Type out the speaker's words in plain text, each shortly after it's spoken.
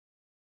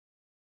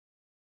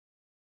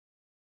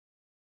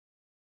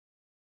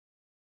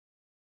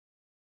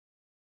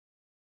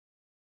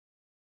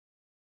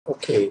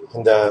Okay,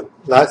 in the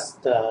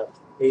last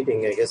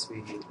meeting, I guess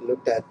we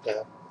looked at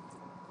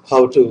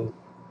how to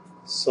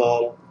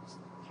solve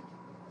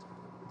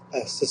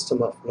a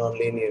system of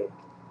nonlinear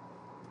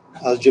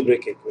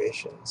algebraic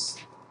equations,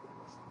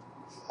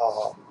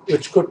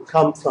 which could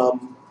come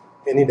from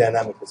any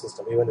dynamical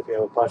system. Even if you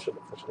have a partial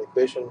differential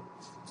equation,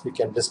 you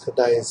can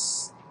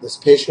discretize the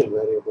spatial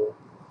variable,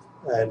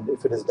 and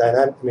if it is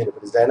dynamic,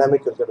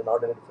 you'll get an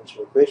ordinary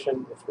differential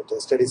equation. If it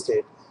is steady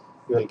state,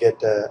 you will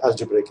get an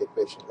algebraic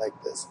equation like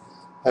this.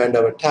 And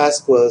our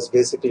task was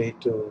basically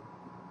to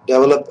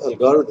develop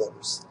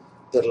algorithms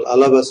that will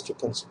allow us to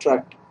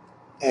construct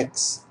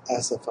x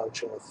as a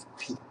function of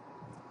p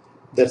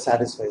that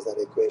satisfies that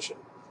equation.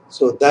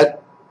 So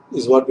that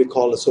is what we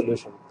call a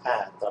solution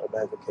path or a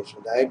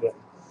bifurcation diagram.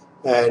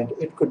 And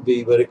it could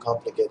be very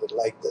complicated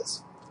like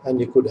this. And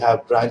you could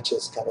have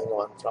branches coming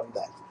on from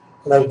that.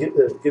 And I'll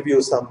give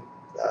you some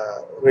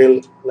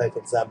real life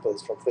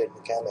examples from fluid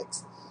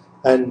mechanics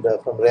and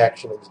from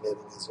reaction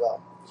engineering as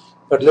well.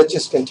 But let's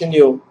just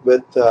continue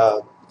with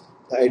the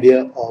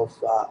idea of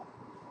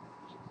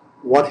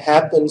what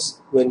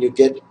happens when you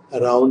get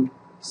around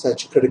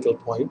such critical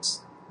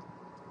points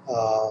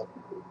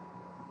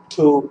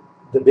to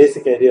the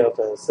basic idea of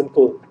a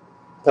simple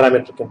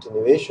parametric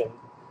continuation,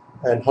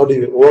 and how do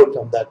we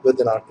overcome that with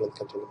an arc-length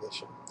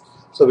continuation.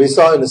 So we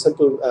saw in a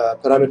simple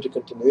parametric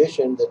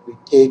continuation that we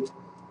take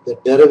the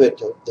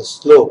derivative, the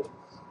slope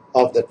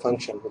of that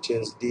function, which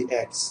is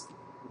dx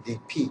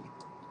dp,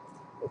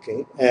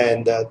 okay,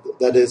 and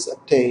that is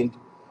obtained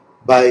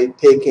by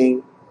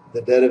taking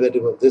the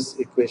derivative of this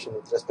equation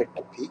with respect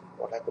to p.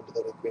 What happened to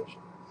that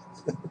equation?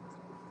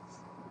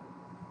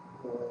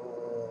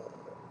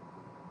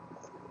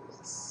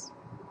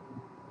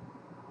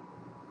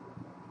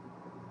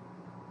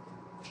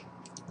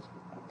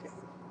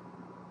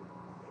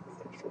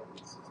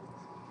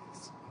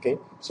 Okay,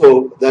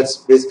 so that's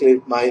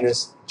basically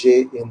minus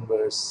j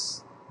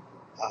inverse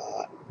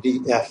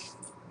df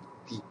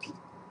dp.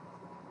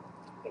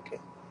 Okay,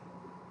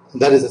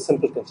 and that is a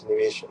simple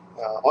continuation.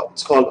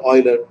 It's called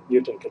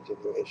Euler-Newton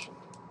continuation.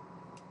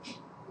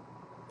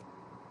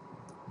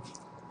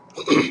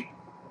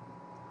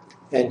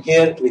 And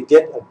here we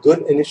get a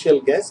good initial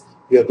guess.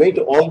 We are going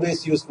to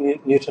always use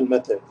Newton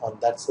method on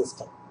that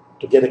system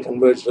to get a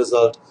converged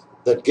result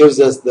that gives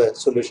us the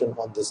solution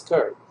on this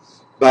curve.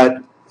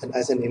 But and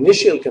as an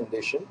initial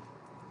condition,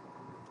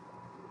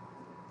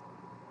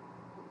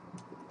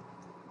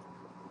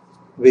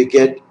 we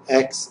get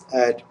x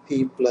at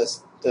p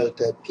plus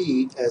delta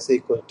p as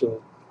equal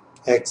to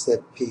x at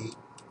p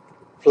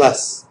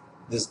plus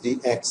this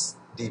dx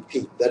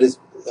dp. That is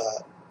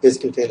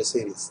basically Taylor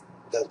series,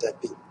 delta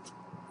p.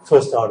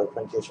 First order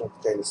truncation of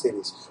Taylor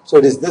series. So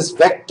it is this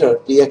vector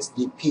dx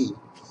dp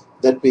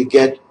that we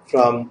get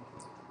from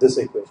this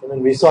equation.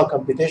 And we saw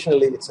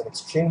computationally it's an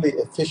extremely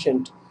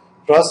efficient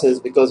process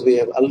because we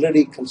have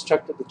already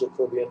constructed the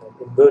Jacobian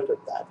and inverted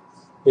that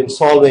in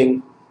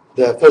solving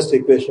the first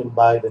equation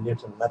by the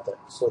Newton method.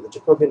 So the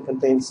Jacobian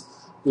contains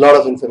a lot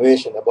of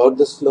information about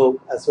the slope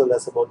as well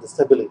as about the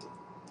stability.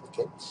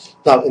 Okay.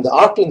 Now in the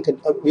arc-length,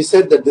 we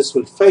said that this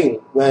will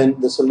fail when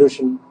the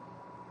solution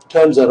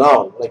turns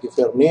around. Like if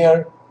you're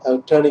near a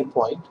turning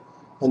point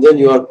and then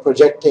you are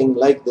projecting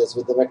like this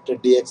with the vector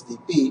dx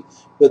dp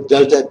with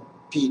delta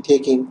p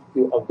taking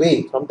you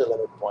away from the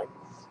limit point,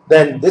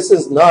 then this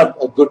is not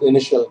a good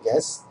initial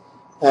guess,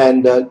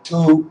 and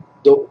to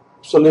the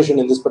solution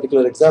in this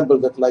particular example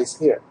that lies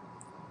here.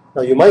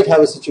 Now you might have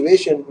a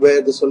situation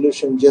where the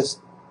solution just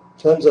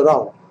turns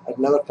around and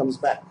never comes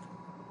back.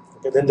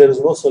 Okay, then there is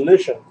no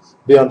solution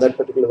beyond that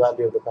particular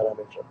value of the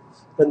parameter.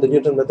 Then the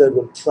Newton method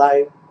will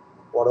try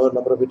whatever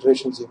number of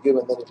iterations you give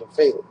and then it will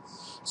fail.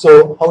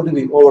 So how do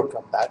we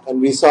overcome that?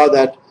 And we saw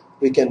that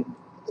we can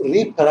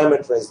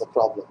reparameterize the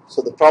problem.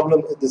 So the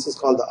problem, this is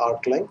called the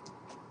arc length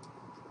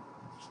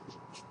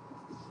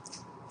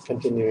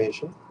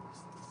continuation.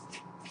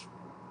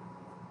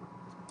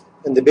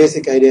 And the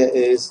basic idea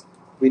is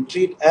we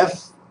treat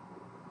f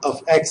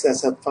of x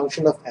as a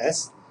function of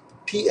s,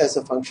 p as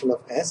a function of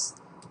s,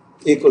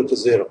 equal to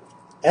 0.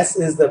 S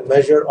is the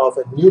measure of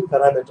a new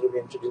parameter we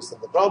introduce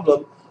in the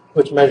problem,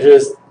 which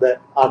measures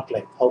the arc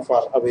length, how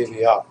far away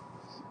we are.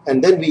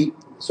 And then we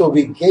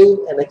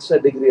gain an extra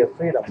degree of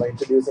freedom by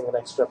introducing an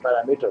extra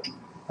parameter.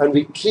 And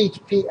we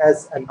treat p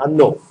as an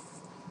unknown.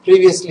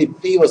 Previously,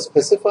 p was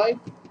specified,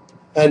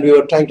 and we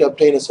were trying to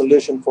obtain a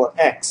solution for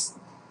x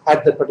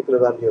at that particular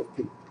value of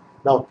p.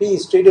 Now, p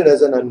is treated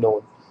as an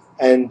unknown,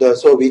 and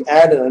so we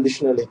add an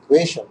additional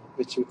equation,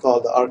 which we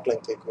call the arc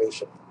length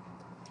equation,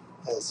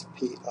 as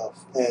p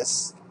of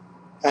s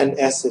and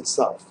s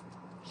itself.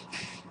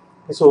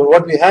 So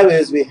what we have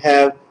is we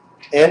have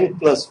n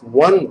plus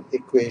 1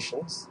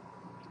 equations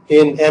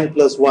in n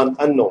plus 1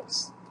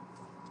 unknowns.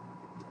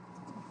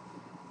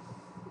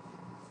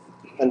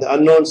 And the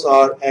unknowns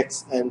are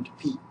x and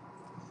p.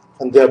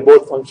 And they are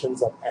both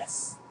functions of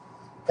s.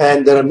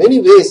 And there are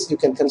many ways you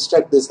can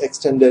construct this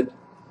extended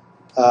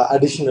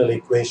additional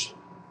equation,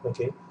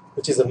 okay,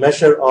 which is a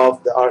measure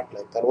of the arc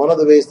length. And one of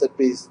the ways that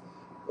we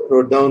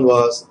wrote down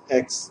was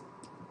x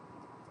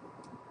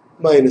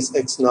minus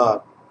x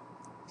naught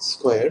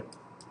squared,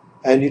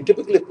 and you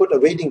typically put a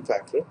weighting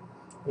factor,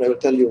 and I will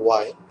tell you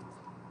why.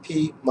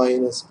 P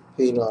minus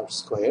P naught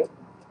squared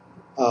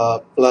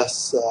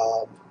plus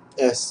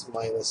S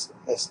minus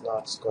S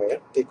naught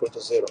squared equal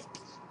to 0.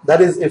 That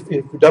is, if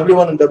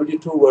W1 and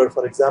W2 were,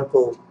 for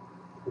example,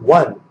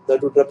 1,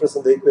 that would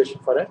represent the equation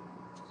for a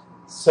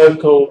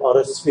circle or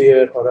a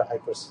sphere or a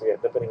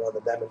hypersphere, depending on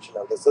the dimension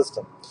of the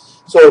system.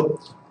 So,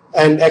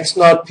 and x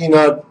naught, p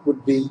naught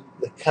would be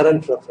the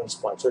current reference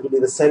point. So it will be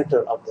the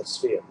center of the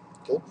sphere.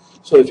 Okay.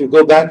 So if you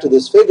go back to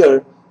this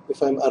figure,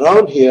 if I'm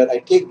around here, I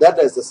take that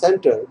as the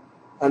center,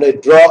 and I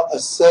draw a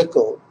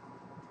circle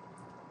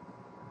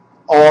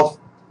of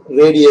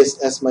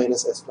radius s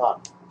minus s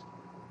naught.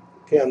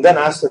 Okay, and then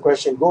ask the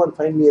question, go and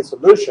find me a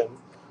solution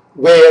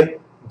where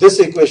this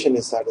equation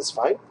is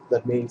satisfied.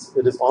 That means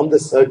it is on the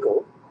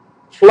circle,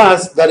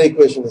 plus that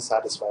equation is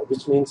satisfied,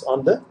 which means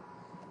on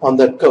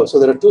that curve. So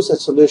there are two such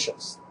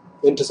solutions,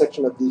 the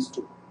intersection of these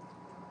two.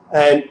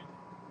 And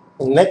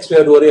next we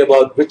have to worry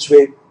about which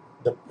way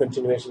the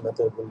continuation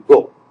method will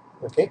go.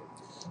 Okay,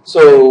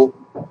 so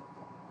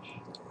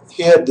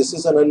here this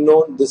is an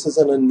unknown, this is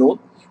an unknown.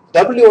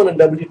 W1 and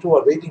W2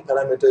 are weighting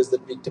parameters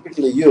that we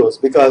typically use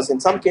because in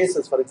some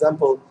cases, for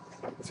example,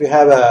 if you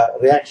have a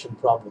reaction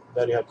problem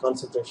where you have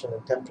concentration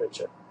and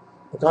temperature,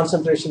 the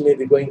concentration may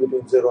be going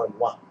between 0 and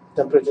 1.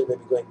 Temperature may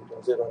be going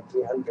between 0 and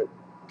 300.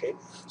 Okay,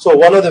 so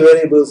one of the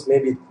variables may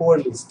be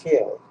poorly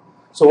scaled.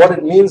 So what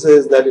it means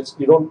is that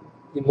you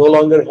no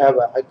longer have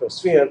a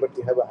hypersphere, but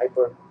you have a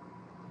hyper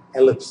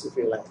ellipse, if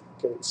you like.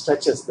 Okay, it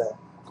stretches the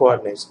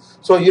coordinates.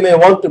 So you may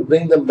want to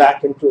bring them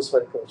back into a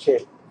spherical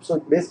shape. So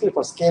basically,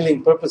 for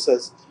scaling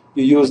purposes,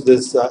 you use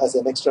this as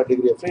an extra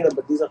degree of freedom,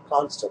 but these are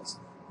constants.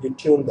 You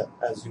tune them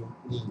as you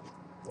need.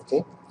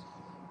 Okay.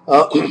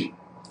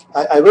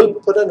 I will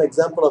put an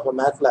example of a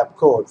MATLAB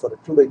code for a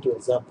 2x2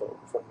 example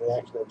from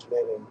reaction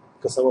engineering,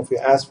 because some of you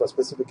asked for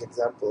specific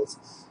examples,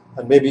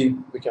 and maybe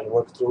we can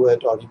work through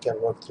it, or you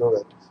can work through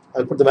it.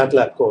 I'll put the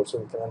MATLAB code so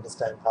you can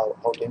understand how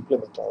to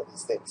implement all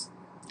these things.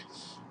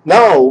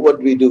 Now, what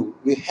we do,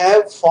 we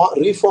have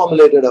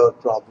reformulated our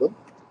problem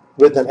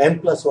with an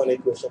n+1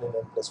 equation and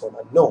n+1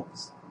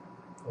 unknowns.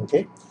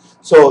 Okay,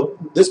 so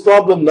this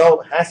problem now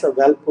has a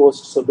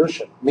well-posed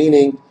solution,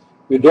 meaning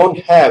we don't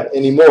have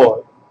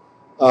anymore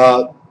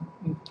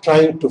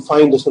trying to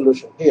find a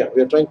solution here.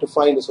 We are trying to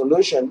find a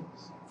solution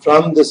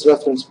from this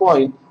reference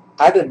point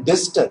at a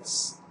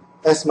distance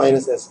s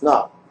minus s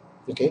naught.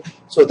 Okay,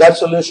 so that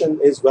solution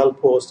is well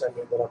posed, and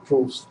there are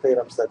proofs,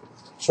 theorems that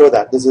show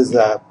that this is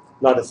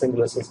not a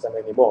singular system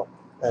anymore,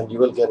 and you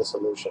will get a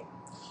solution.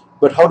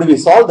 But how do we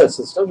solve that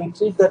system? We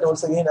treat that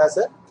once again as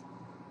a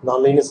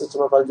nonlinear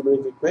system of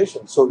algebraic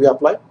equations. So we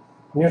apply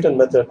Newton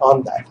method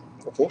on that.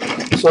 Okay,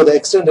 so the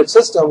extended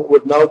system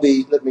would now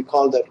be, let me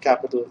call that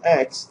capital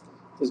X,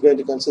 is going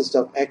to consist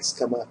of x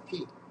comma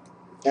p.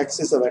 X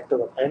is a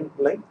vector of n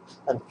length,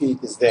 and p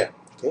is there.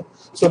 Okay,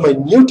 so my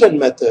Newton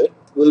method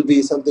will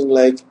be something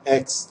like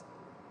x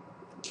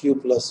q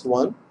plus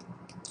 1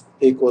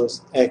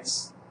 equals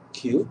x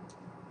q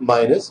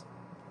minus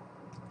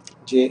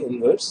j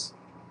inverse,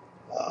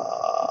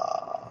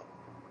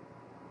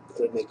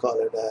 let me call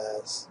it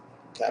as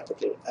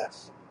capital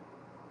F.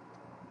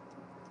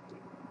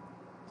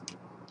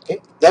 Okay,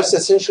 that's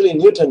essentially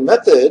Newton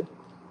method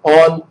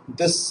on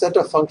this set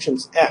of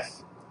functions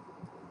f,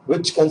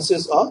 which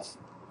consists of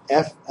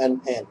f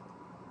and n.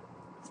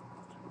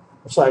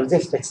 So I've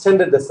just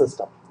extended the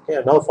system. Okay,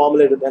 I've now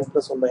formulated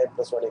n+1 by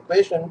n+1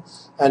 equation,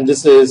 and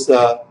this is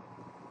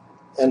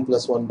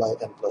n+1 by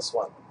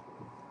n+1.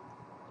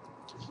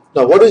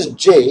 Now, what is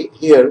j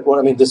here? Well,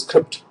 I mean, the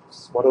script,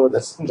 whatever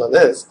the symbol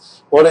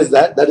is, what is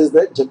that? That is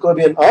the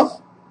Jacobian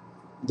of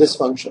this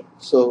function.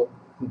 So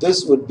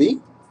this would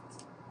be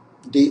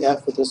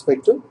df with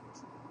respect to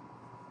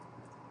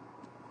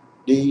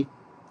d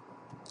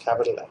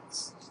capital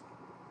X.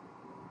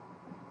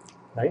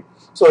 Right?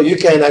 So you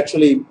can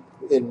actually,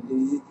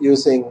 in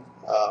using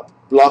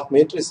block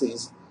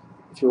matrices,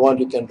 if you want,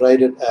 you can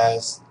write it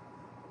as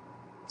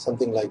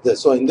something like this.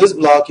 So in this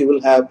block, you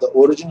will have the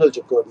original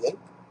Jacobian,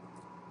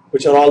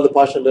 which are all the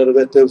partial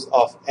derivatives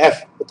of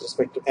f with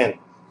respect to n.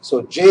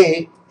 So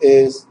j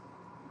is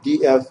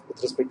df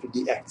with respect to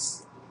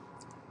dx.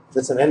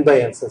 That's an n by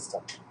n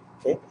system.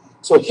 Okay.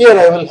 So here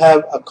I will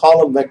have a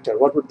column vector.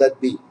 What would that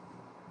be?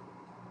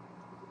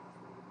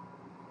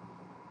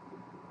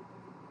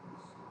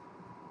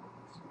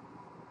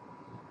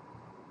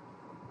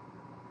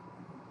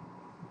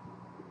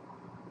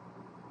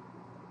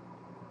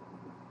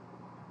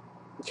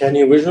 Can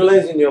you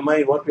visualize in your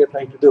mind what we are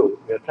trying to do?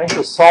 We are trying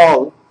to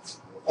solve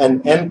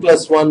an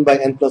n+1 by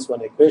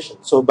n+1 equation.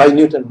 So by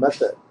Newton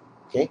method.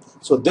 Okay.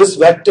 So this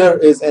vector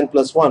is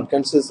n+1,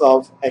 consists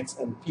of x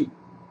and p.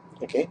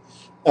 Okay.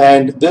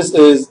 And this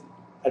is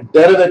a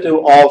derivative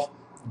of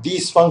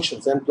these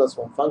functions,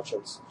 n+1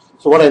 functions.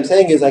 So what I'm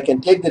saying is I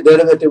can take the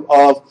derivative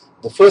of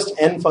the first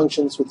n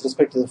functions with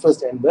respect to the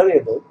first n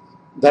variable.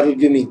 That will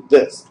give me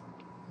this.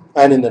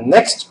 And in the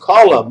next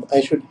column,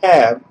 I should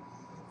have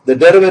the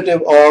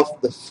derivative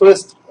of the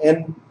first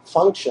n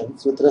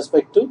functions with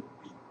respect to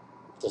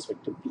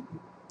p,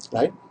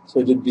 right? So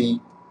it would be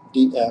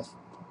df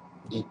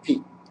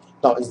dp.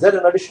 Now, is that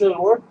an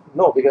additional word?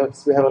 No,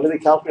 because we have already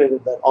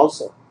calculated that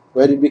also.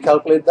 Where did we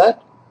calculate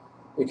that?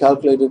 We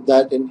calculated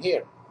that in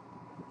here.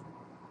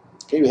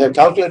 Okay, we have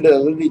calculated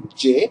already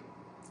j.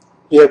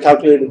 We have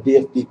calculated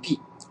df dp.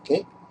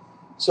 Okay,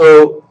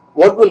 so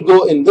what will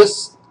go in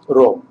this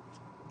row?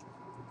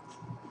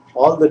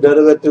 All the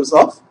derivatives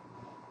of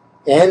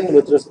n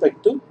with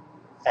respect to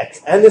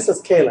x. N is a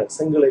scalar,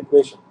 singular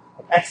equation.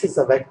 X is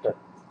a vector.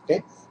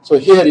 Okay, so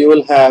here you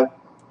will have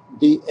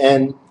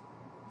dn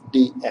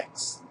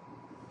dx,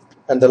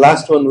 and the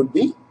last one would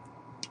be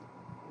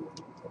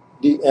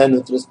dn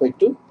with respect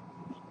to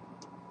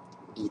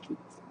dt.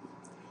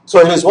 So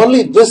it is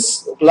only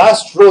this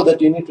last row that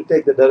you need to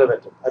take the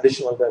derivative,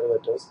 additional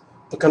derivatives,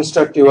 to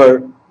construct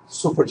your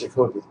super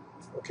Jacobian.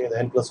 Okay, the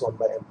n plus 1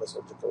 by n plus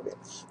 1 Jacobian.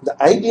 The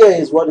idea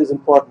is what is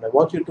important. I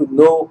want you to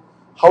know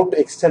how to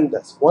extend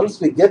this.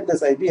 Once we get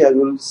this idea, we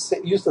will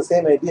use the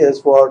same ideas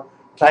for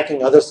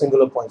tracking other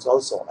singular points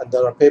also. And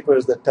there are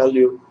papers that tell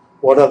you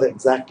what are the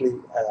exactly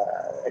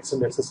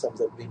extended systems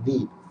that we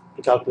need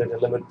to calculate a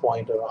limit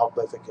point or a half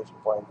bifurcation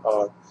point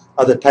or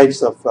other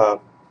types of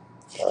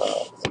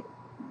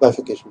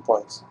bifurcation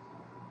points.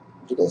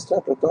 Did I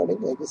start recording?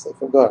 I guess I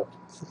forgot.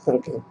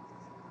 Okay.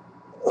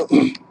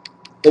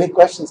 Any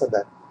questions on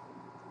that?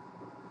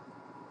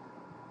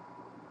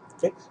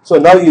 Okay. So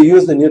now you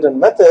use the Newton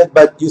method,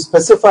 but you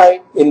specify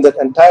in that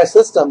entire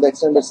system, the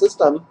extended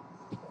system,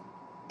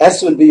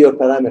 S will be your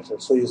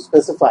parameter. So you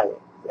specify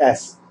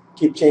S.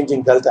 Keep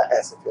changing delta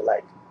S if you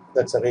like.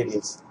 That's a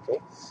radius. Okay.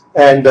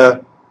 And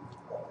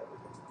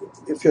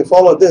if you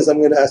follow this, I'm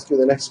going to ask you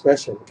the next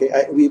question. Okay.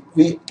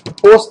 We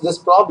posed this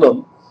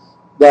problem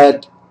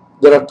that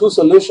there are two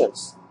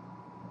solutions.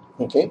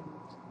 Okay.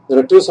 There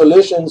are two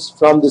solutions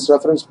from this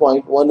reference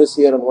point. One is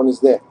here and one is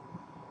there.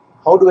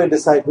 How do I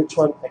decide which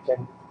one I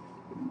can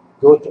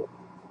go to?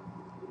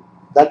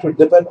 That would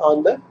depend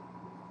on the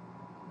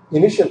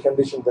initial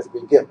condition that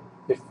we give.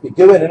 If we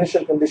give an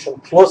initial condition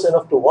close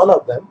enough to one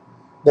of them,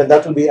 then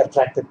that will be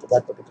attracted to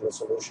that particular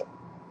solution.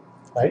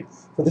 Right?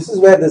 So this is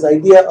where this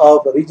idea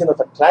of a region of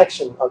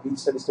attraction of each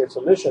steady state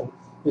solution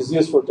is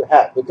useful to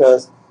have,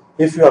 because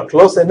if you are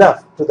close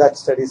enough to that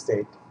steady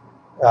state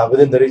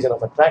within the region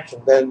of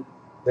attraction, then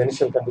the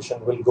initial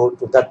condition will go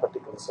to that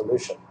particular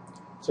solution.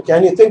 So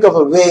can you think of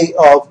a way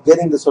of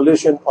getting the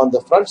solution on the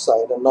front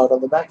side and not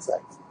on the back side?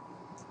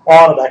 Or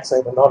on the back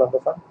side and not on the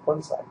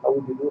front side? How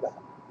would you do that?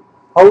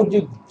 How would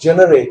you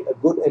generate a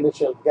good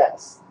initial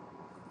guess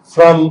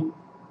from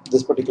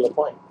this particular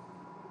point?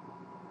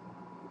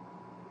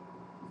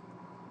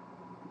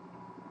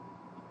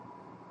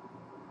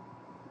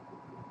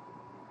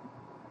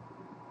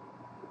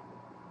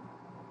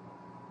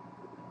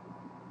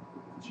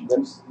 Did you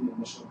use the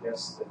initial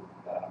guess that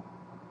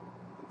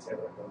the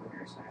Taylor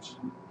linear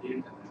expansion gave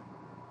and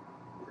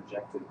then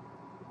projected?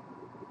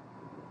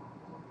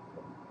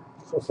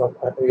 So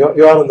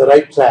you are on the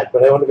right track,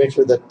 but I want to make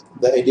sure that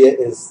the idea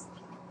is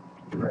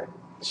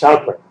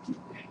sharper.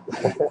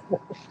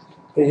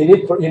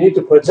 you need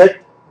to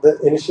project the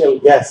initial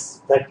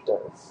guess vector.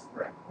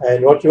 Right.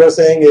 And what you are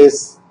saying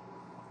is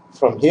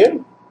from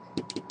here,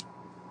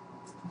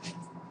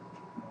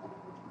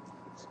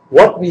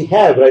 what we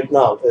have right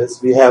now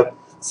is we have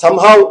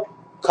somehow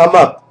come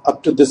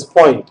up to this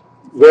point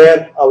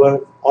where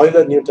our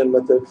Euler-Newton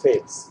method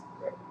fails.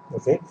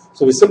 Okay,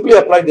 so we simply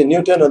applied the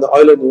Newton and the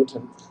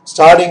Euler-Newton,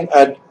 starting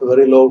at a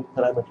very low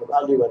parameter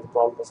value where the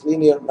problem was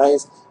linear,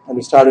 nice, and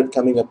we started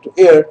coming up to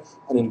here,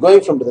 and in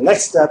going from to the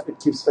next step, it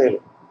keeps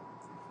failing.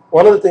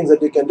 One of the things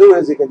that you can do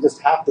is you can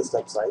just half the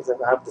step size,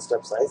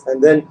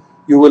 and then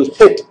you will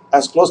hit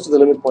as close to the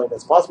limit point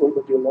as possible,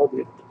 but you will not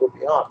be able to go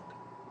beyond.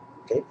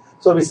 Okay,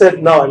 so we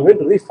said, now I'm going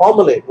to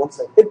reformulate. Once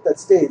I hit that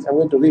stage, I'm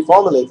going to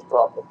reformulate the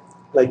problem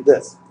like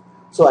this.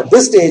 So at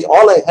this stage,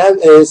 all I have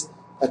is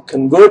a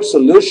converged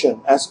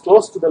solution as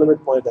close to the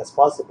limit point as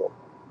possible,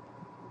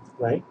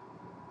 right?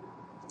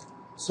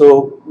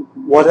 So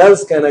what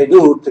else can I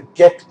do to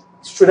get,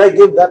 should I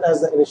give that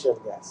as the initial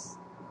guess?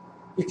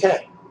 You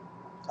can,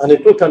 and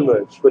it will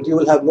converge, but you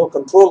will have no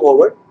control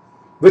over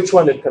which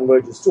one it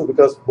converges to,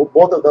 because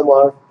both of them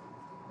are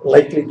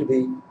likely to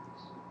be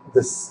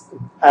this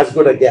as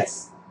good a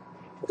guess,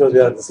 because we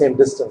are at the same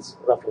distance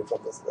roughly from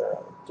the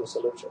two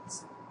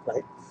solutions,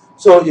 right?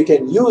 So you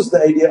can use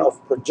the idea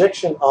of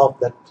projection of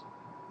that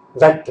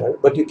vector,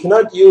 but you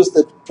cannot use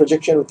the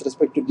projection with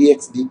respect to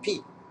dx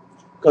dp,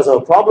 because our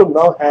problem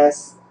now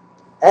has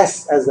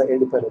s as the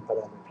independent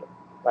parameter,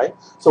 right?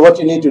 So what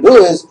you need to do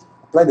is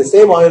apply the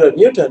same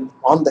Euler-Newton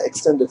on the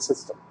extended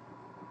system.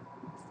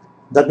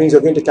 That means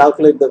you're going to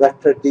calculate the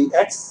vector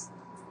dx,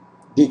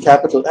 d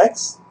capital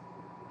X,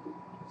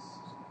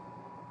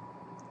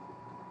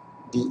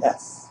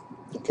 ds.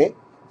 Okay,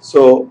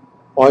 so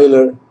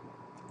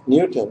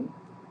Euler-Newton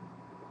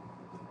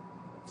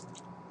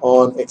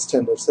on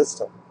extended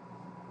system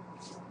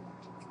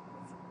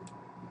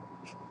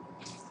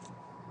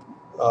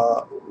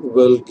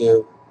will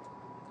give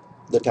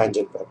the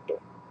tangent vector.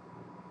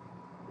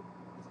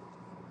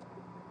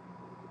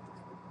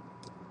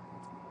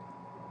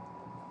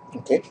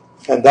 Okay,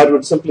 and that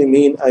would simply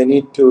mean I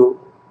need to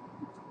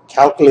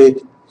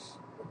calculate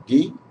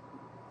d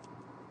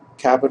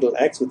capital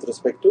X with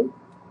respect to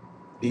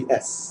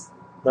ds,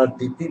 not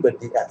dp but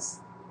ds.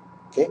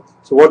 Okay,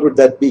 so what would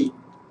that be?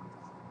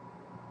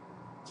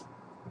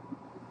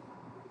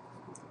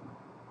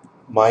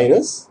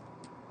 Minus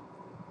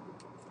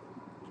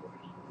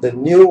the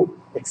new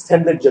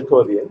extended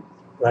Jacobian,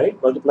 right,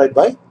 multiplied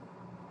by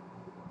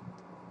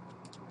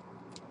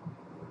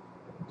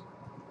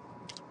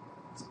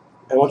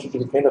I want you to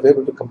be kind of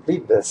able to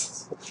complete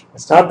this.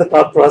 Start the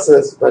thought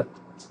process, but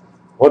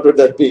what would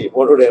that be?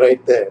 What would I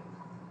write there?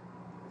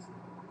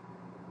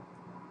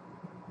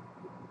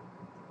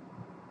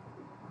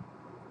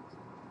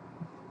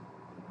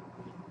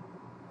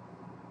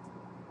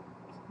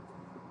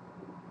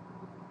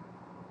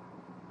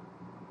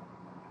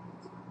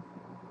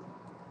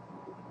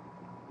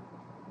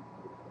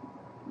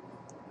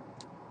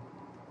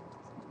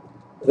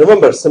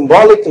 Remember,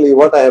 symbolically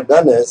what I have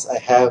done is I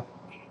have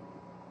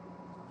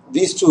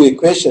these two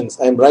equations.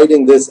 I'm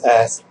writing this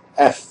as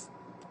f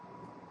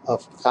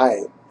of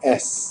chi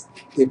s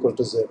equal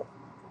to 0.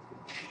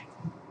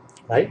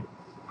 Right?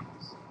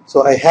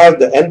 So I have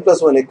the n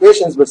plus 1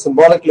 equations, but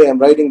symbolically I'm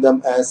writing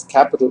them as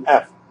capital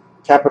F.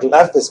 Capital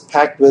F is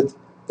packed with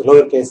the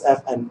lowercase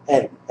f and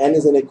n. N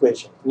is an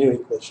equation, new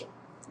equation.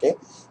 Okay?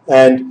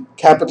 And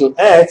capital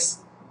X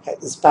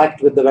is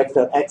packed with the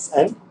vector x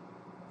and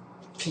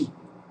p.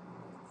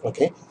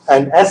 Okay?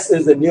 And s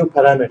is the new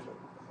parameter.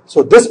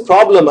 So this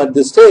problem at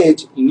this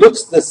stage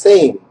looks the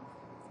same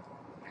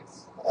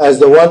as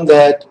the one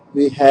that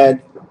we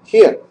had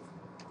here.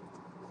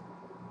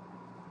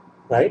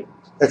 Right?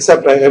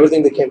 Except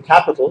everything became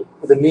capital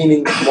with the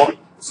meaning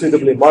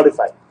suitably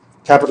modified.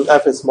 Capital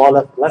F is small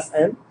f plus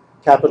n,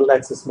 capital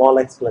X is small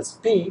x plus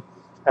p,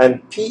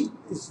 and p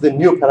is the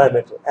new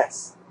parameter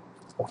s.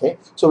 Okay,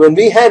 so when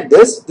we had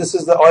this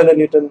is the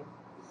Euler-Newton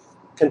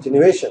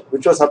continuation,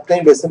 which was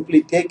obtained by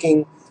simply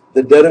taking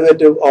the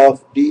derivative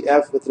of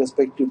df with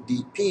respect to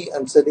dp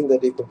and setting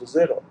that equal to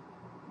 0.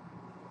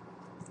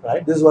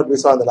 Right? This is what we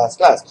saw in the last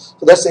class.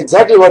 So that's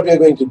exactly what we are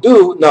going to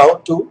do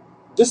now to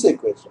this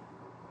equation.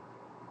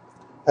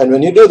 And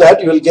when you do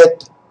that, you will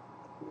get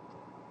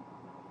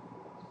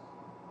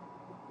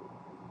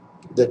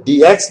the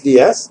dx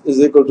ds is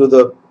equal to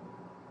the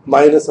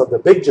minus of the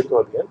big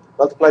Jacobian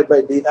multiplied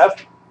by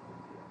df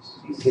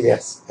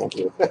ds. Thank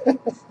you.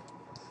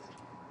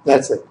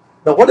 That's it.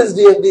 Now what is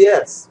df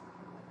ds?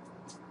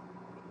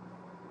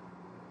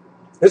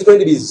 It's going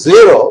to be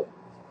 0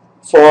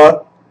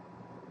 for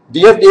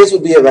df ds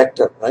would be a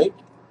vector, right?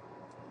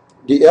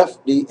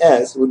 Df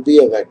ds would be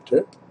a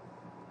vector.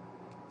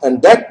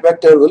 And that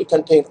vector will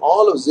contain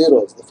all of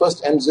zeros, the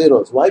first n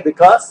zeros. Why?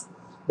 Because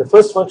the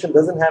first function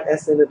doesn't have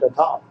s in it at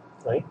all,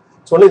 right?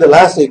 It's only the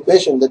last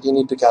equation that you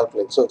need to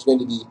calculate. So it's going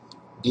to be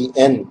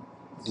dn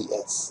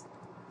ds.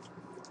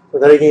 So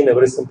that again a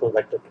very simple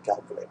vector to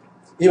calculate,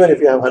 even if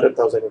you have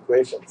 100,000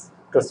 equations,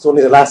 because it's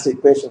only the last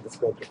equation that's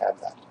going to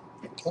have that.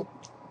 Okay.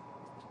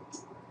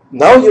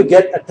 Now you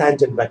get a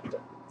tangent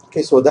vector.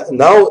 Okay, so that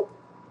now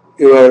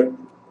your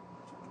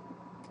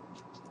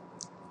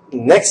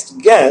next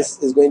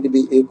guess is going to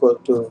be equal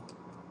to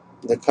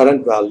the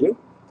current value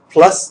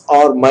plus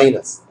or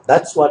minus.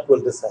 That's what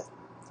will decide.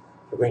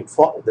 We're going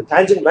for the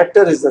tangent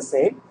vector is the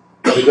same.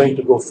 We're going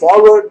to go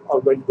forward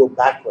or going to go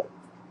backward.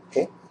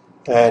 Okay,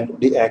 and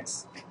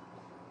dx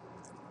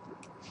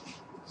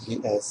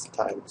ds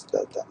times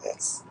delta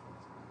s.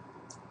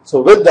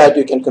 So with that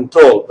you can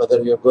control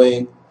whether you're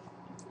going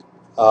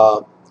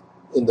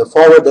in the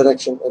forward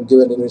direction and give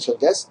an initial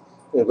guess.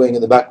 You're going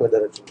in the backward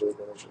direction to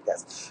the initial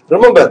guess.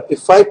 Remember,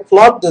 if I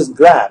plot this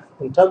graph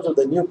in terms of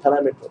the new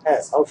parameter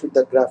s, how should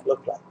that graph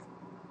look like?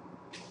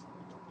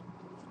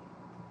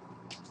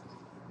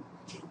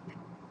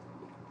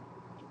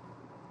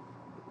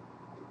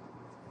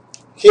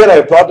 Here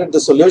I plotted the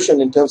solution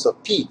in terms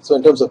of p. So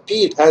in terms of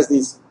p, it has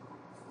these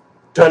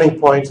turning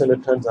points and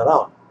it turns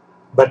around.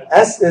 But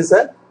s is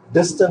a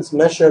distance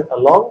measured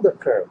along the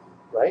curve,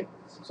 right?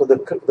 So the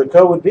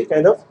curve would be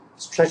kind of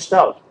stretched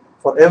out.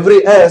 For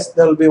every s,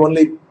 there will be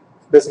only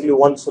basically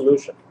one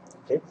solution.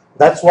 Okay,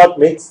 that's what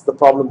makes the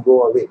problem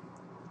go away,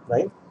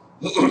 right?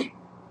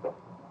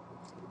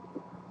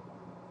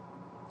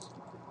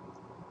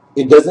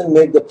 It doesn't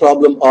make the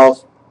problem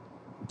of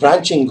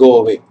branching go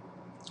away.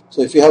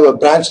 So if you have a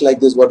branch like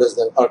this, what does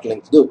the arc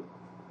length do?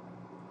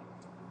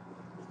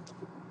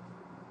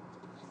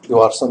 You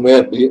are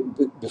somewhere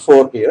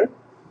before here,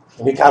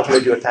 and you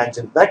calculate your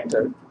tangent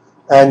vector,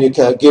 and you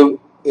can give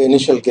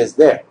initial guess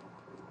there,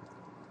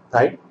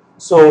 right?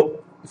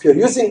 So if you're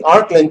using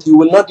arc length, you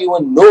will not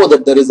even know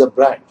that there is a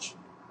branch.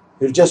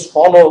 You just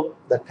follow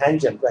the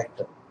tangent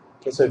vector.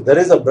 Okay, so if there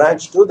is a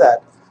branch to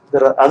that,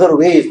 there are other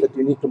ways that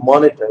you need to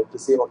monitor to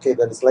say, okay,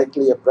 there is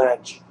likely a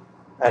branch,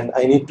 and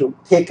I need to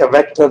take a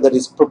vector that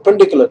is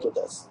perpendicular to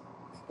this.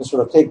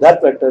 Instead of take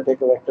that vector,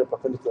 take a vector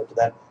perpendicular to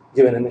that,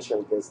 give an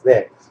initial guess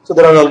there. So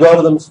there are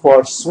algorithms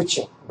for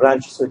switching,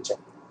 branch switching.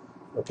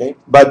 Okay,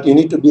 but you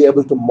need to be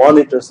able to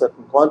monitor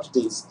certain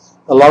quantities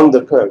along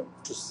the curve.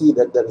 to see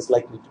that there is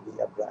likely to be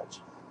a branch.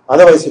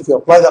 Otherwise, if you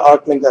apply the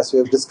arc length as we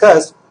have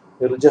discussed,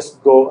 it will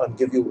just go and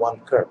give you one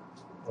curve.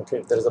 Okay,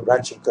 if there is a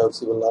branching curve,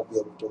 so you will not be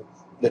able to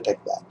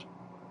detect that.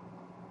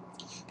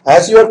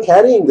 As you are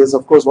carrying this,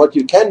 of course, what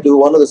you can do,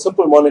 one of the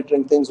simple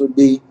monitoring things would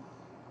be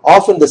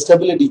often the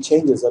stability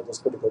changes at those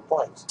critical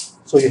points.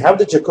 So you have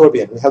the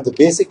Jacobian, we have the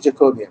basic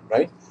Jacobian,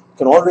 right? You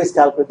can always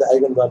calculate the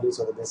eigenvalues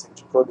of the basic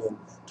Jacobian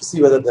to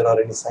see whether there are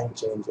any sign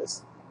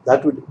changes.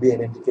 That would be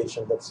an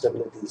indication that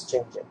stability is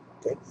changing.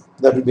 Okay,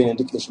 that would be an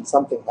indication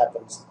something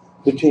happens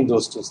between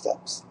those two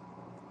steps.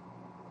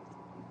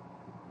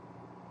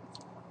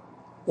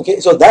 Okay,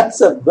 so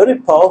that's a very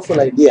powerful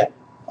idea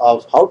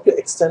of how to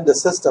extend the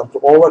system to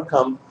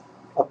overcome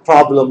a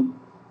problem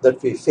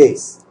that we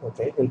face,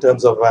 okay, in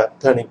terms of a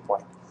turning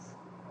point.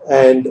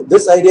 And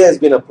this idea has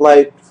been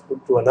applied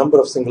to a number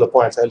of singular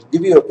points. I'll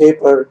give you a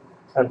paper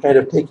and kind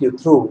of take you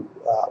through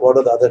what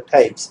are the other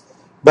types.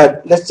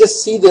 But let's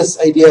just see this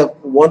idea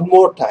one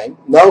more time.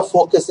 Now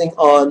focusing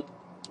on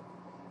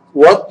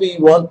what we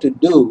want to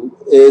do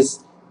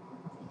is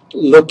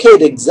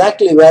locate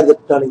exactly where the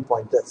turning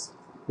point is.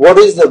 What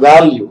is the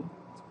value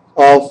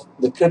of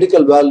the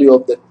critical value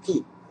of the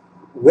P,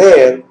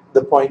 where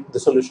the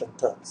solution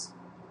turns.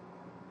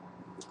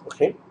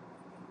 Okay.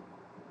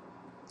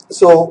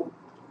 So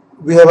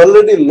we have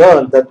already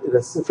learned that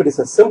if it is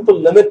a simple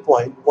limit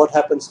point, what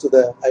happens to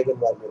the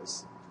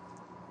eigenvalues?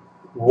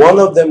 One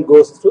of them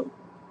goes to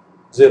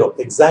 0.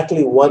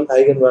 Exactly one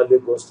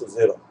eigenvalue goes to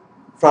 0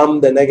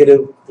 from the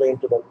negative plane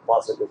to the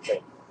positive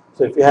plane.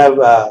 So if you have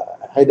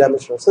a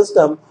high-dimensional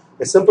system,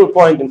 a simple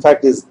point, in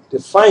fact, is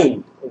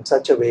defined in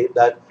such a way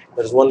that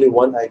there is only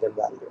one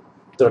eigenvalue.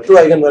 If there are two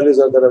eigenvalues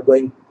that are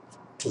going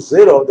to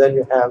 0, then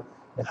you have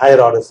a higher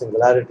order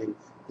singularity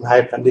and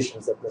higher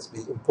conditions that must be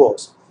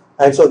imposed.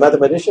 And so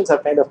mathematicians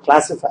have kind of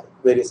classified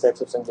various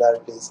types of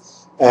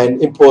singularities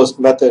and imposed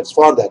methods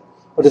for that.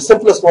 But the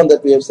simplest one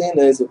that we have seen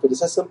is if it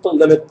is a simple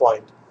limit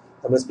point,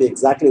 there must be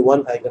exactly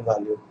one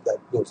eigenvalue that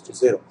goes to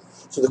 0.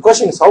 So the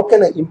question is, how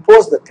can I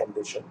impose that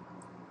condition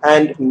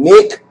and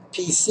make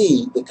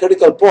PC, the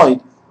critical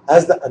point,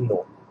 as the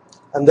unknown,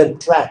 and then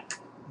track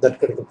that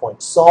critical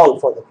point,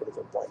 solve for the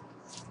critical point.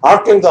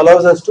 Arc length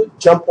allows us to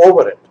jump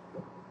over it.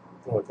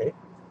 Okay,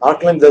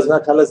 arc length does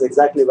not tell us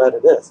exactly where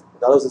it is.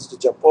 It allows us to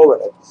jump over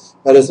it.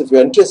 Whereas if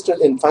you're interested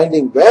in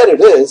finding where it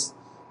is,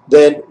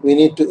 then we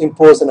need to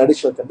impose an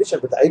additional condition.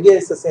 But the idea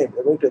is the same.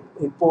 We're going to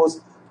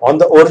impose on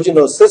the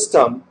original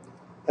system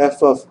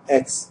f of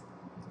x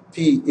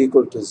p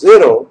equal to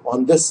 0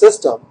 on this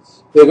system.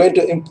 We're going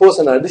to impose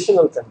an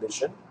additional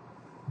condition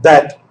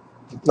that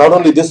not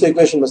only this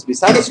equation must be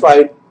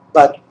satisfied,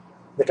 but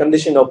the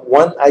condition of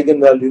one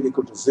eigenvalue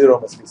equal to 0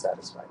 must be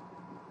satisfied.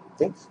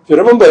 Okay? If you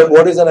remember,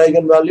 what is an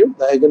eigenvalue?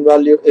 The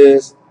eigenvalue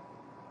is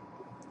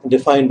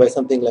defined by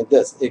something like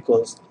this,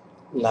 equals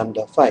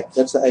lambda 5.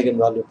 That's the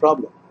eigenvalue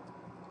problem,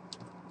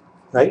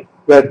 right?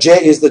 Where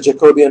j is the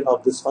Jacobian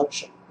of this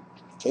function.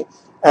 Okay?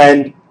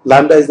 And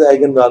lambda is the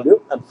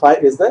eigenvalue, and phi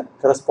is the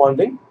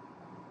corresponding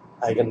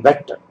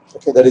eigenvector.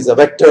 Okay, that is a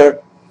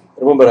vector.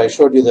 Remember, I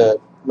showed you the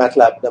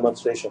MATLAB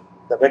demonstration.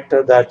 The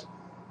vector that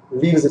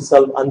leaves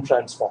itself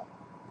untransformed.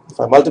 If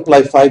I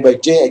multiply phi by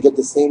j, I get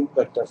the same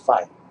vector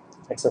phi,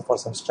 except for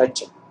some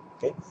stretching.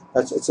 Okay,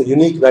 it's a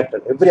unique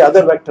vector. Every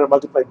other vector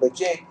multiplied by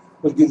j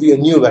will give you a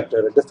new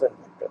vector, a different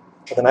vector.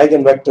 But an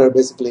eigenvector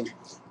basically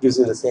gives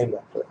you the same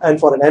vector. And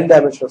for an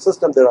n-dimensional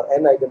system, there are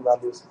n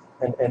eigenvalues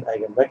and n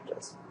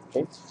eigenvectors.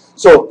 Okay,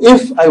 so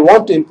if I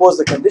want to impose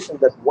the condition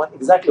that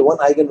exactly one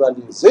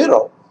eigenvalue is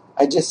 0,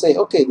 I just say,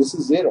 okay, this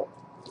is 0.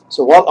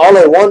 So all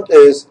I want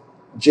is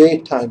j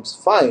times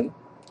phi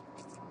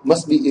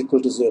must be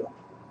equal to 0.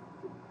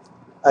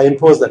 I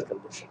impose that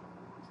condition.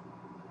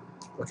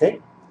 Okay.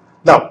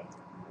 Now,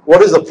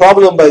 what is the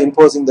problem by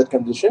imposing that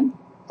condition?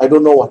 I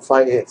don't know what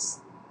phi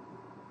is.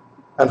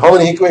 And how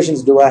many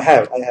equations do I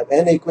have? I have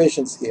n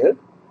equations here,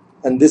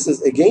 and this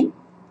is again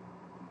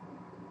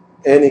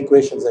n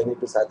equations I need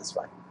to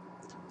satisfy.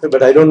 Okay,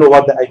 but I don't know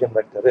what the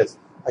eigenvector is.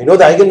 I know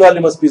the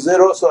eigenvalue must be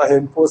 0, so I have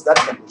imposed that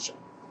condition.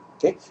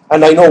 Okay,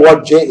 and I know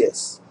what j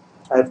is.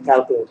 I have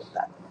calculated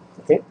that.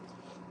 Okay.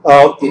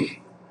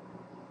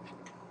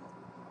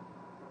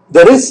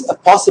 There is a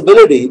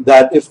possibility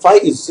that if phi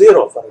is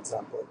 0, for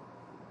example,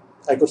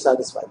 I could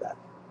satisfy that.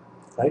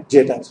 Right?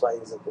 J times phi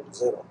is equal to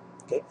 0.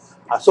 Okay.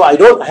 So I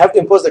don't have to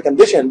impose the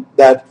condition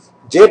that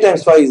j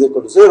times phi is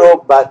equal to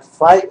 0, but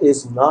phi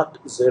is not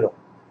 0.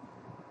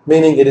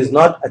 Meaning it is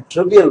not a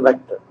trivial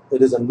vector.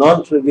 It is a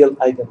non-trivial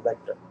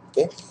eigenvector.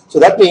 Okay. So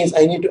that means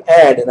I need to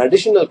add an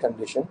additional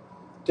condition.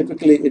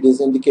 Typically, it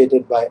is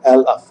indicated by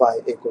L of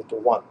phi equal to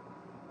 1.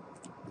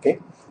 Okay.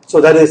 So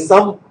that is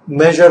some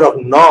measure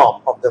of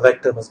norm of the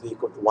vector must be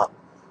equal to 1.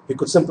 We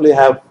could simply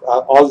have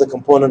all the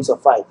components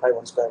of phi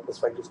 1 square plus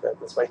phi 2 square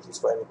plus phi 3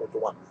 square equal to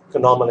 1. You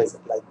can normalize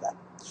it like that.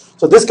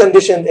 So this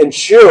condition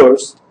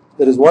ensures,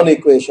 there is one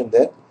equation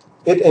there,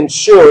 it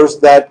ensures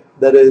that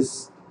there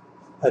is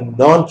a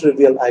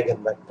non-trivial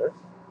eigenvector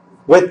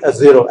with a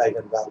 0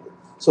 eigenvalue.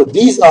 So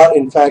these are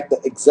in fact the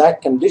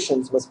exact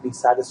conditions must be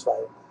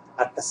satisfied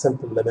at a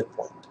simple limit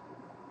point.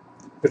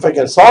 If I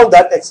can solve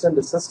that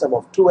extended system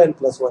of 2n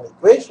plus 1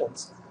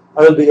 equations,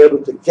 I will be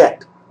able to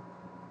get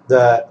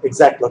the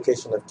exact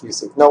location of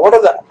QC. Now, what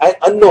are the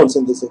unknowns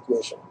in this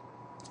equation?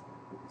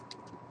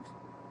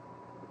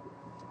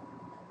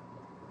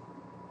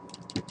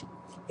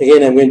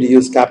 Again, I'm going to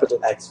use capital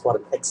X for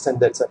an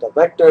extended set of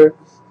vector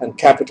and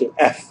capital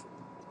F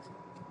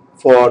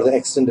for the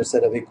extended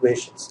set of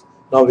equations.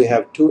 Now we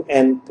have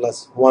 2n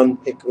plus 1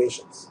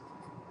 equations.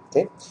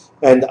 Okay,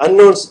 and the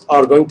unknowns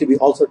are going to be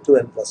also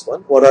 2n plus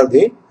 1. What are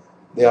they?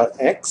 They are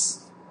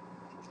x,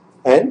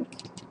 and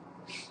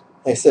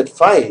I said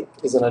phi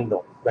is an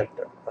unknown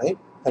vector, right?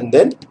 And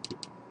then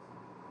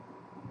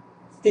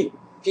p.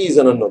 P is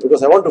an unknown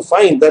because I want to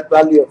find that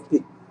value of p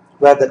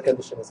where that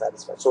condition is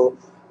satisfied. So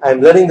I'm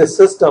letting the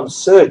system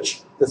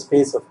search the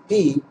space of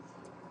p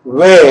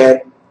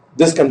where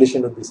this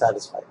condition would be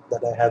satisfied,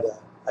 that I have an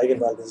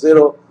eigenvalue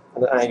 0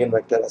 and an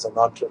eigenvector as a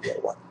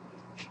non-trivial one.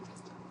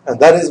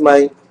 And that is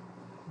my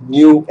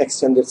new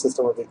extended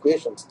system of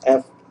equations,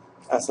 f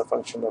as a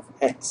function of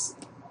x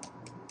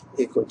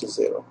equal to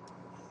 0.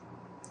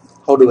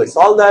 How do I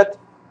solve that?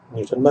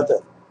 Newton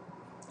method.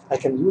 I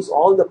can use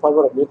all the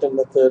power of Newton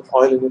method,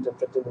 Euler-Newton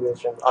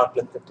continuation,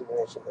 Arc-length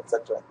continuation,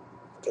 etc.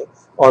 Okay,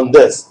 on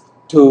this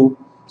to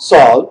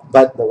solve,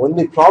 but the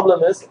only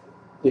problem is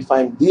if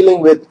I'm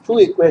dealing with two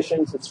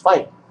equations, it's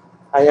fine.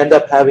 I end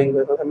up having,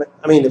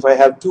 if I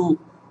have two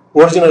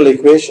original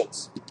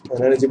equations,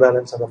 an energy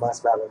balance and a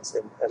mass balance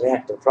in a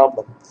reactor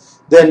problem,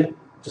 then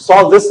to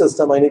solve this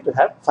system, I need to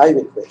have 5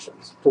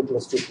 equations, 2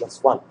 plus 2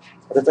 plus 1.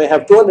 But if I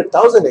have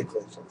 200,000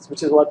 equations,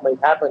 which is what might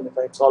happen if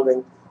I'm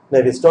solving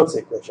Navier-Stokes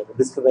equation, a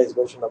discretized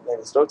version of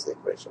Navier-Stokes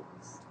equation,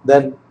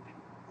 then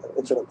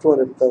instead of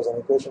 200,000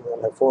 equations,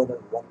 we'll have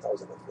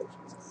 401,000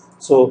 equations.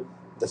 So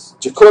the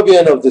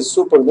Jacobian of this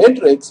super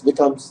matrix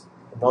becomes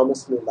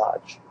enormously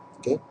large.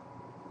 Okay.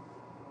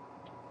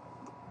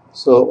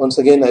 So once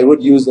again, I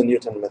would use the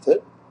Newton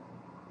method.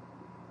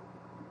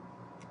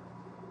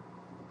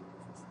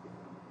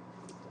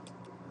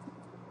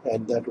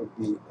 And that would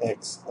be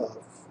x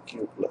of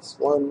q plus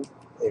 1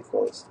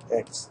 equals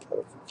x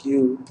of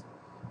q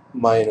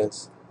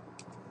minus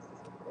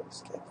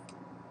f.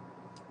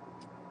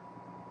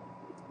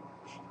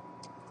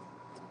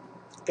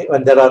 Okay,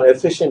 and there are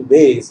efficient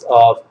ways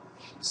of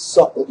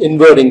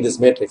inverting this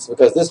matrix,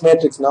 because this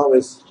matrix now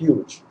is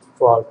huge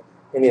for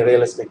any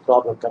realistic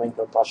problem coming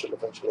from partial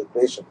differential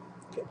equation.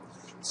 Okay.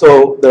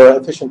 So there are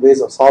efficient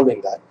ways of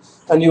solving that.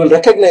 And you will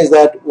recognize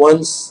that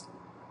once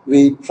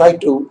we try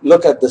to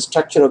look at the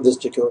structure of this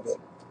Jacobian.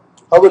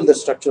 How will the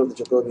structure of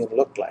the Jacobian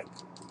look like?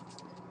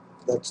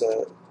 That's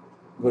a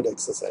good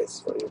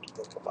exercise for you to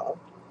think about.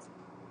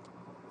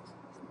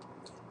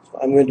 So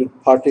I'm going to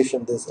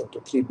partition this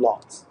into 3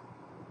 blocks.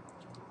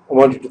 I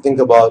want you to think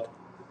about,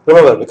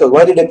 remember, because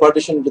why did I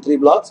partition into 3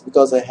 blocks?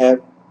 Because I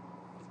have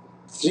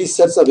 3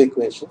 sets of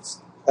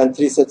equations and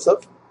 3 sets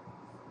of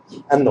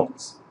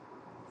unknowns.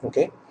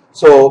 Okay,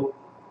 so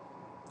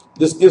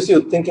this gives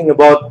you thinking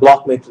about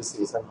block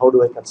matrices and how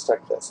do I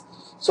construct this.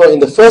 So in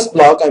the first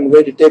block, I'm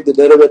going to take the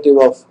derivative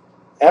of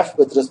f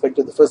with respect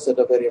to the first set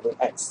of variable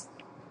x.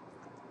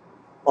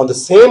 On the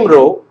same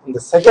row, in the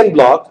second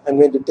block, I'm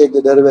going to take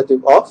the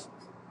derivative of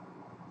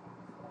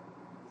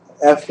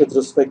f with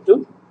respect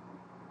to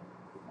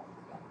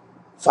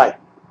phi.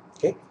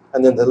 Okay,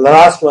 and then the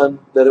last one,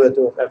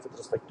 derivative of f with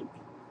respect to p.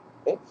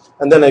 Okay,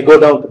 and then I go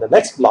down to the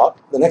next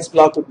block. The next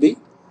block would be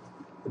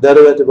the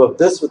derivative of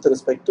this with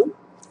respect to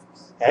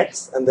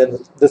x, and then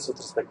this with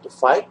respect to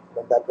phi,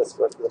 and that was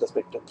with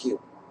respect to q.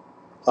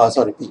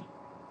 P.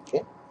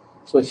 Okay,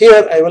 so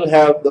here I will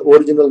have the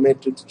original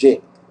matrix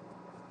J.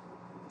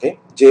 Okay,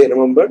 J,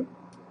 remember,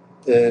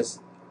 is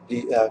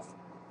df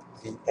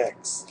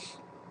dx.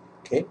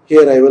 Okay,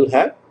 here I will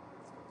have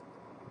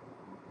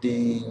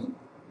df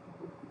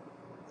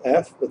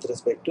with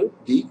respect to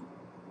d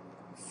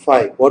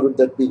phi. What would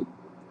that be? It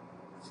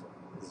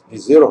would be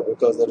 0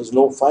 because there is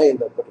no phi in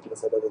that particular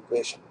set of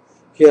equation.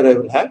 Here I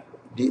will have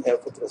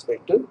df with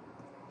respect to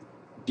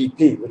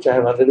dp, which I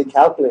have already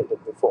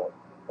calculated before,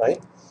 right?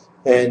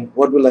 And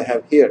what will I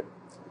have here?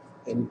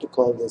 I need to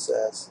call this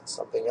as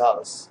something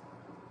else.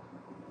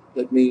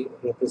 Let me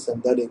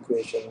represent that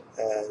equation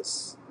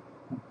as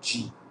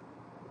g.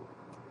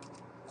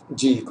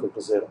 G equal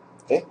to 0.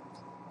 Okay.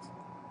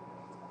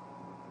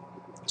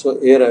 So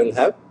here I will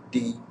have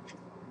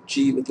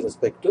dg with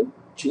respect to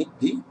g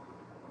dx.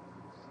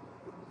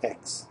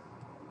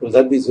 Will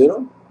that be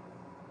 0?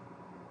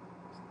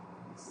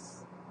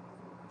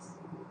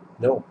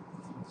 No.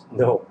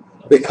 No.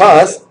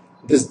 Because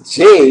this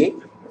j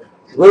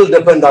will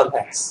depend on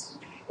x.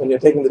 When you're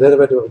taking the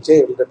derivative of j,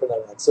 it will depend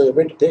on x. So you're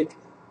going to take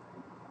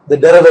the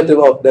derivative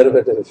of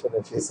derivative,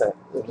 if you say,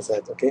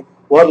 okay.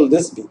 What will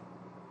this be?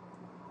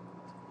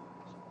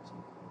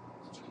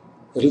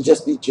 It will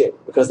just be j,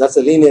 because that's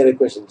a linear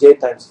equation, j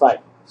times phi.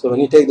 So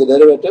when you take the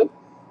derivative,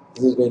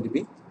 this is going to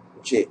be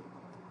j.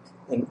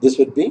 And this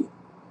would be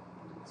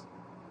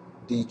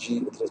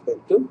dg with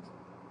respect to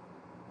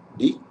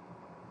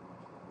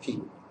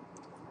dp.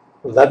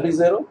 Will that be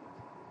 0?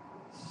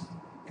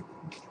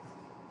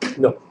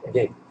 No,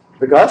 again.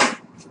 because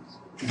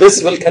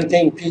this will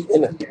contain P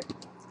in it,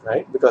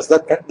 right? Because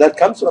that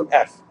comes from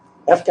F.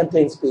 F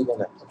contains P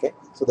in it, okay?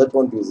 So that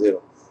won't be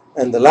 0.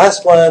 And the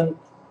last one,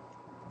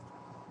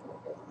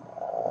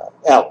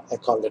 L, I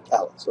called it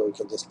L. So we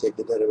can just take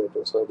the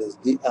derivative. So it is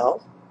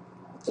dL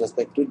with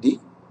respect to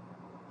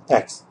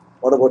dx.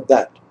 What about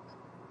that?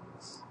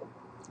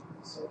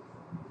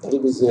 That will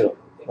be 0,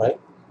 right?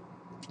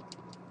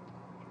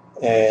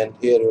 And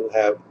here we'll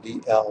have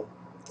dL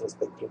with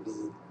respect to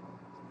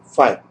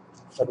d5.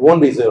 That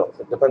won't be 0.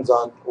 It depends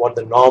on what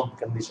the norm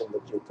condition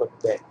that you put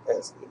there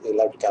is.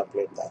 You'll have to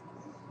calculate that.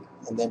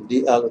 And then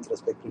dL with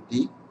respect to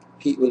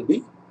dP will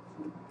be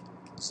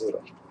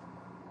 0.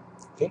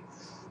 Okay.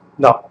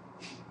 Now,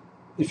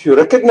 if you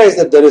recognize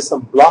that there is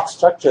some block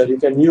structure, you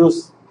can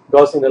use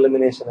Gaussian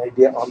elimination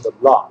idea on the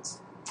blocks.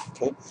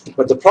 Okay.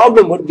 But the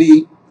problem would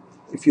be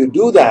if you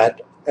do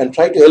that and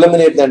try to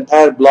eliminate the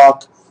entire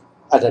block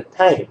at a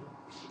time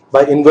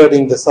by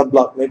inverting the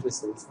subblock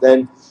matrices,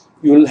 then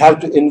you will have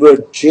to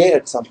invert J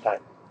at some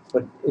time.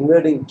 But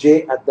inverting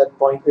J at that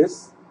point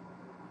is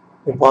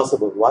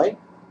impossible. Why?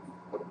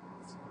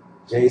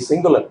 J is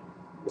singular.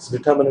 Its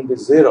determinant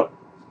is 0,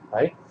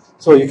 right?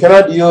 So you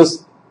cannot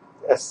use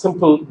a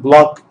simple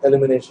block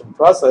elimination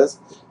process.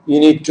 You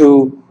need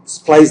to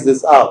splice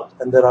this out,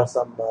 and there are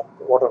some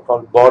what are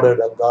called bordered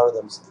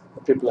algorithms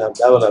that people have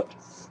developed,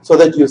 so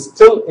that you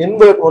still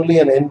invert only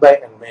an n by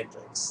n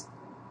matrix,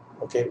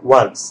 okay,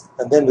 once,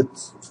 and then with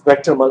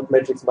vector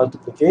matrix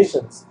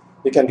multiplications,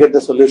 you can get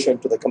the solution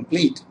to the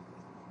complete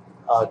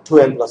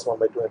 2n plus 1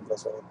 by 2n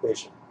plus 1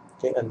 equation,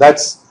 okay, and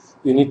that's,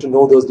 you need to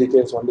know those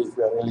details only if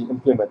you are really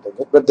implementing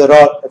it, but there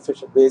are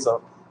efficient ways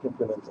of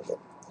implementing it,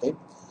 okay.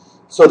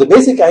 So the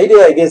basic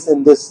idea, I guess,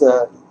 in this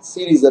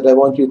series that I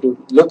want you to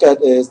look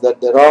at is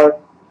that there are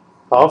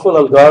powerful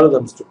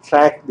algorithms to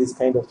track these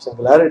kind of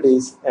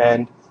singularities,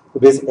 and the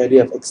basic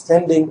idea of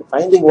extending,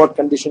 finding what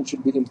condition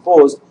should be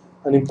imposed,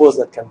 and impose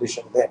that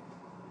condition there.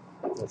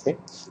 Okay,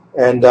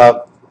 and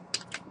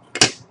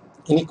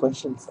any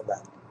questions on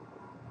that?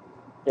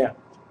 Yeah.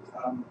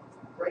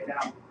 Right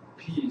now,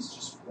 P is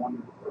just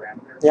one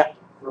parameter. Yeah.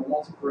 For a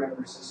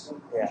multi-parameter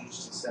system, yeah, you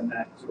just send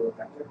that to a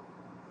vector.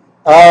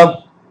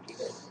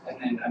 And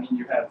then, I mean,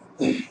 you have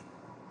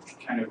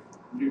kind of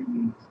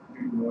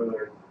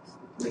Newton-Euler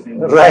within.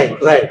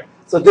 Right.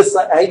 So this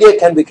idea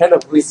can be kind of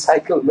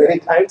recycled many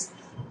times,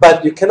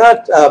 but you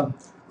cannot,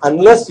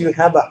 unless you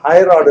have a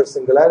higher order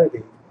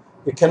singularity,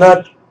 you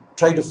cannot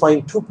try to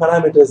find two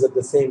parameters at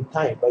the same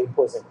time by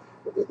imposing.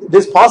 It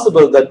is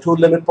possible that two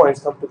limit points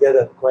come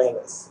together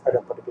coalesce at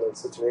a particular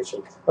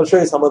situation. I'll show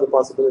you some of the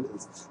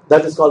possibilities.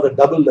 That is called a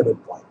double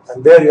limit point,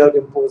 and there you have to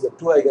impose that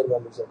two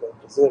eigenvalues are going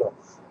to 0.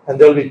 And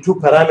there will be two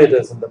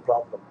parameters in the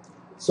problem.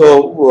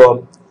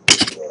 So,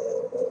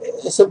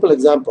 a simple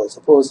example,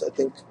 suppose I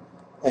think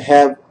I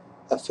have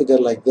a figure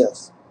like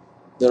this.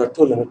 There are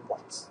two limit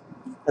points.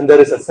 And there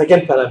is a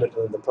second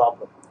parameter in the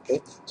problem.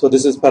 Okay, so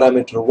this is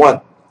parameter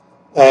 1.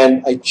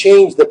 And I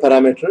change the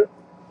parameter,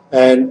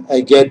 and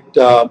I get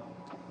a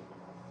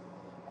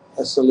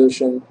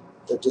solution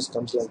that just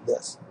comes like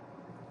this.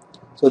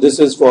 So this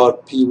is for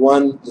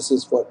P1, this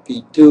is for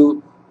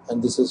P2,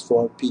 and this is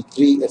for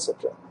P3,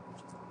 etc.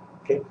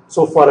 Okay.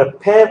 So for a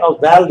pair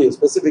of values,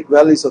 specific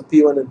values of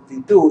P1 and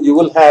P2, you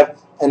will have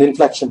an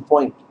inflection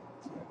point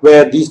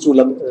where these two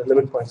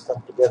limit points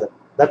come together.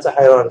 That's a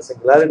higher order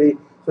singularity,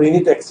 so you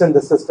need to extend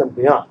the system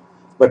beyond.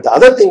 But the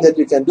other thing that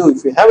you can do,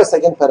 if you have a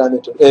second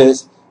parameter,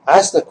 is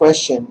ask the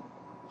question,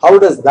 how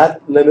does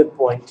that limit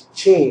point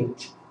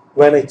change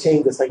when I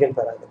change the second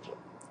parameter?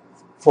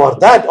 For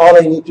that, all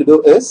I need to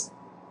do is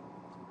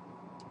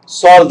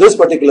solve this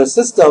particular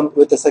system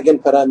with the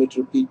second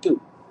parameter P2.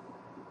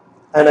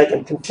 And I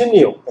can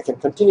continue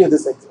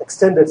this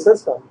extended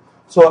system.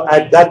 So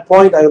at that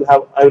point, I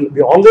will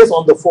be always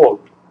on the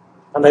fold,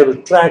 and I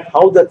will track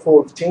how that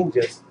fold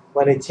changes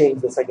when I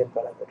change the second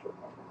parameter.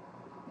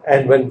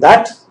 And when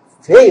that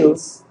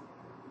fails,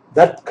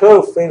 that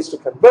curve fails to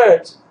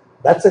converge,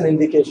 that's an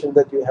indication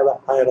that you have a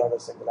higher order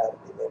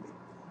singularity, maybe.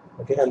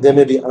 Okay, and there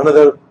may be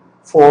another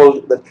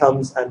fold that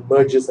comes and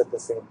merges at the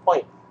same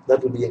point.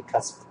 That will be a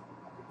cusp,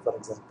 for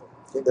example.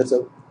 Okay,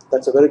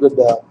 that's a very good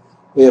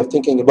way of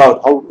thinking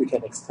about how we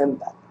can extend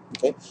that.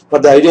 Okay,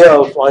 but the idea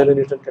of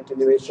Euler-Newton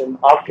continuation,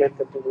 arc-length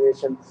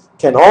continuation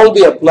can all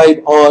be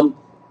applied on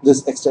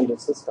this extended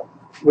system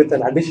with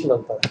an additional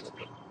parameter.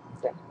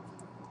 Okay.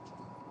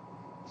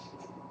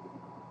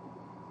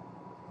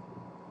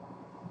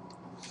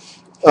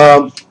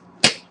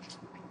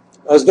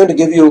 I was going to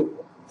give you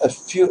a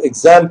few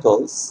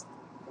examples.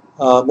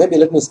 Maybe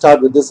let me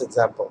start with this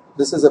example.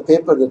 This is a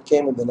paper that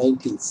came in the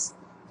 90s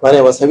when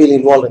I was heavily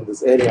involved in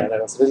this area, and I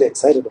was really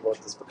excited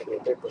about this particular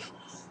paper.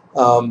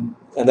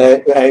 And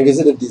I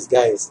visited these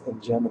guys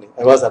in Germany.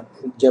 I was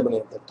in Germany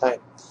at that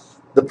time.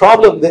 The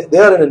problem, they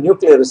are in a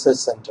nuclear research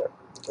center.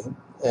 Okay?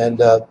 And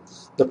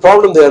the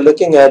problem they are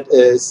looking at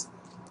is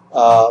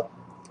a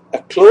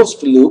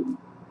closed loop.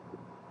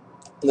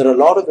 And there are a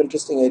lot of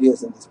interesting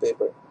ideas in this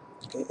paper.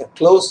 Okay? A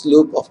closed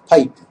loop of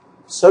pipe,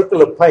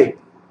 circular pipe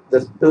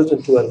that's built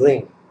into a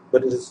ring,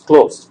 but it is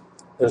closed.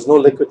 There's no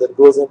liquid that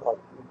goes in or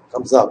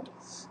comes out.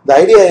 The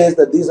idea is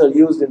that these are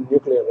used in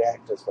nuclear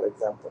reactors, for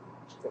example.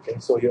 Okay,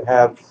 so you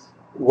have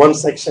one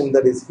section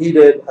that is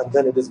heated and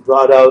then it is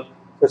brought out.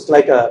 It's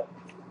like a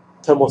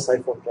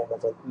thermosyphon kind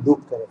of a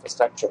loop kind of a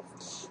structure.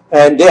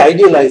 And they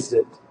idealized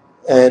it.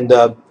 And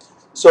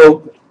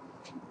so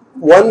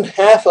one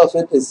half of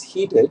it is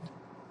heated,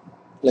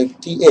 like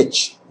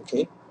TH.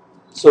 Okay,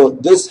 so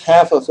this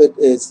half of it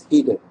is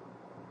heated.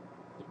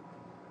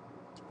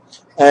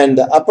 And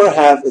the upper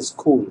half is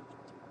cooled.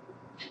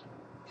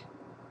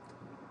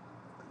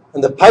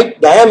 And the pipe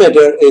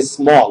diameter is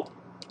small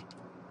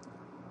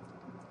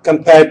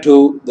compared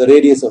to the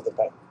radius of the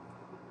pipe.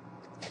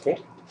 Okay,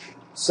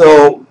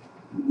 so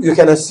you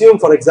can assume,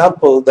 for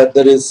example, that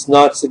there is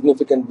not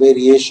significant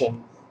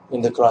variation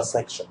in the cross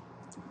section.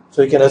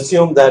 So you can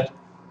assume that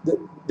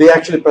they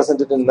actually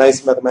present it in a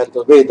nice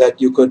mathematical way, that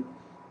you could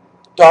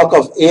talk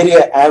of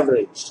area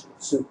averaged.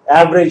 So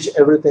average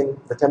everything,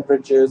 the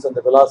temperatures and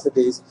the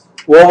velocities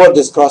over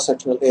this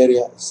cross-sectional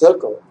area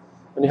circle,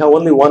 and you have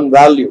only one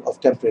value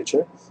of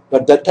temperature,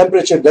 but that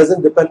temperature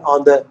doesn't depend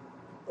on the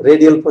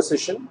radial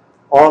position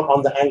or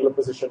on the angular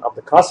position of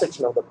the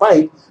cross-section of the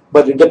pipe,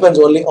 but it depends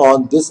only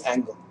on this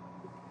angle,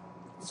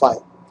 phi.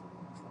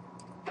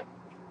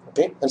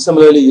 Okay, and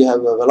similarly you have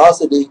a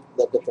velocity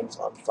that depends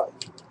on phi.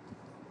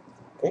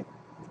 Okay,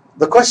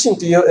 the question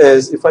to you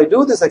is, if I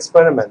do this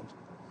experiment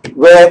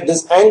where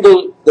this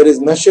angle that is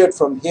measured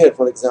from here,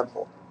 for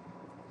example,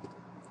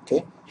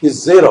 okay,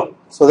 is 0,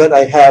 so that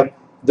I have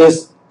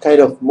this kind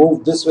of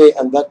moved this way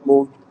and that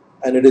moved,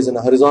 and it is in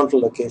a horizontal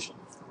location.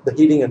 The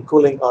heating and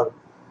cooling are,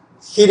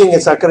 heating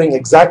is occurring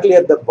exactly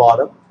at the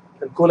bottom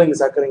and cooling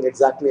is occurring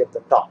exactly at the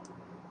top.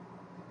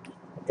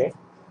 Okay,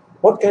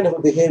 what kind of a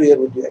behavior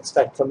would you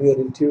expect from your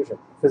intuition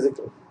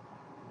physically?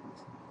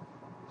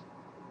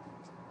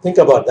 Think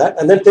about that,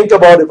 and then think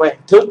about if I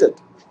tilt it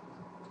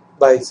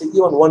by, say,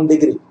 even 1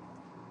 degree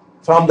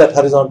from that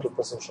horizontal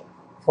position,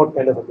 what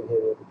kind of a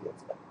behavior would you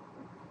expect?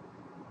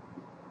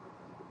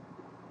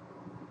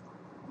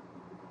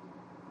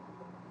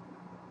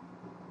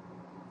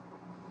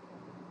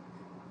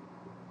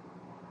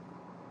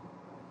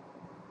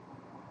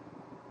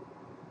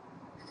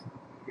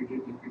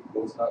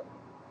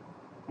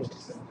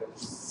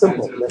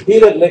 Simple. The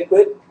heated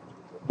liquid,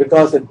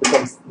 because it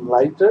becomes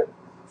lighter,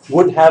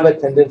 would have a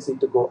tendency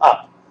to go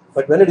up.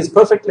 But when it is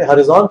perfectly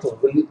horizontal,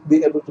 will it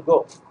be able to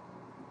go?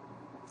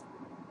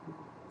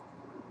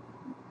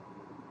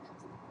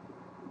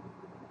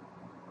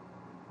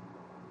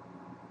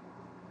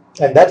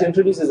 And that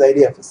introduces the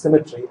idea of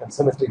symmetry and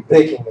symmetry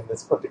breaking in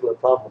this particular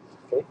problem.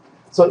 Okay?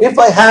 So if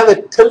I have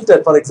it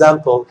tilted, for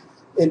example,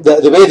 in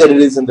the way that it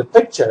is in the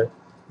picture,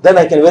 then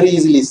I can very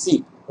easily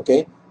see,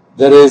 okay,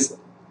 there is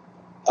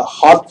a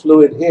hot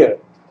fluid here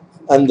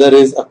and there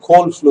is a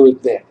cold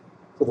fluid there.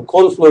 So the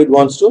cold fluid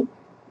wants to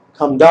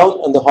come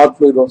down and the hot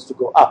fluid wants to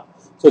go up.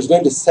 So it's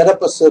going to set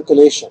up a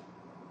circulation.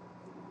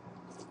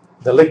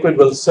 The liquid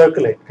will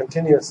circulate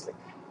continuously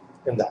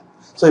in that.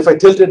 So if I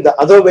tilt it the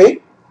other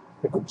way,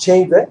 it could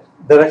change the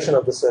direction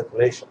of the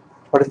circulation.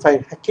 But if I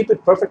keep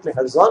it perfectly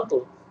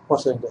horizontal,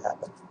 what's going to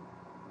happen?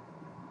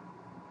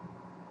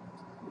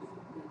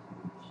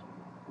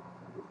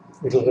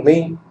 It will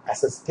remain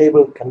as a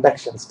stable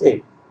conduction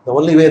state. The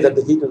only way that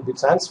the heat will be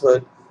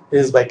transferred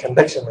is by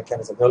conduction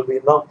mechanism. There will be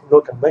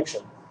no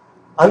convection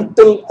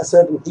until a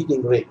certain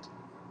heating rate.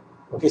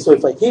 Okay, so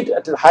if I heat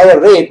at a higher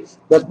rate,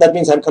 that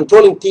means I'm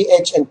controlling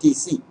TH and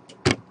TC.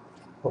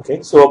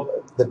 Okay,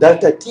 so the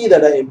delta T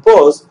that I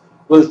impose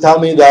will tell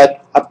me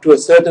that up to a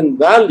certain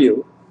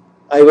value,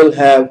 I will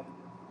have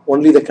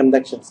only the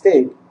conduction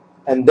state,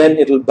 and then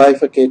it will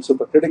bifurcate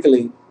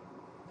supercritically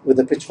with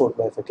a pitchfork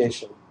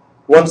bifurcation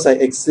once I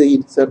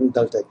exceed certain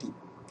delta T.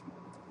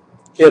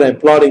 Here I'm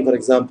plotting, for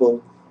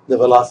example, the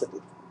velocity.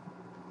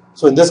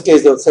 So in this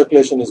case, the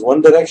circulation is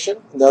one direction.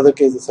 In the other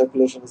case, the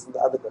circulation is in the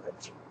other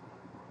direction.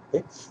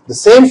 Okay? The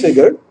same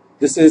figure,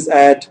 this is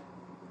at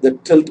the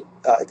tilt,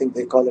 I think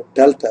they call it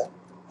delta,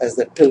 as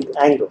the tilt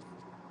angle.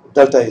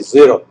 Delta is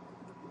 0.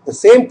 The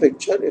same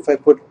picture, if I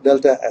put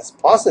delta as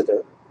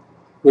positive,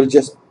 will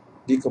just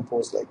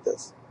decompose like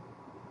this.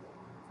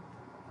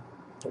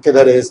 Okay,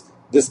 that is,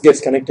 this gets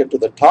connected to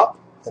the top,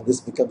 and this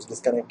becomes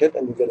disconnected,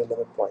 and you get a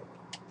limit point.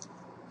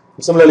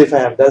 And similarly, if I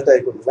have delta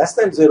equal to less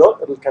than 0,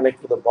 it will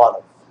connect to the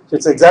bottom. So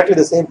it's exactly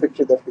the same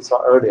picture that we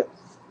saw earlier,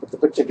 but the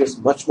picture gets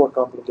much more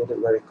complicated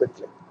very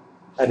quickly.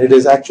 And it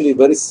is actually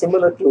very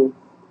similar to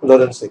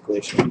Lorentz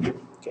equation.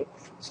 Okay?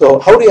 So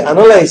how do you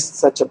analyze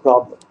such a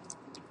problem?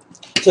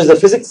 So is the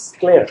physics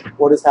clear?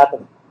 What is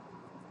happening?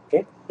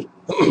 Okay.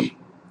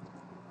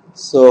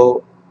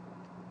 So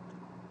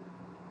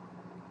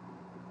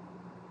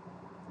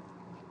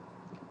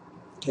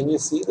can you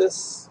see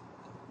this?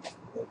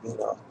 Maybe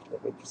not.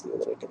 Let me see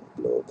whether I can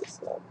blow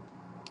this up.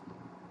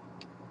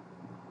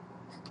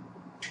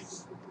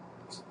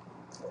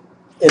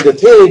 In the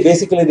theory,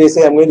 basically they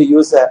say I'm going to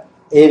use an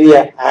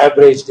area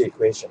averaged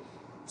equation.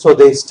 So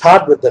they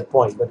start with that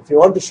point. But if you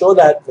want to show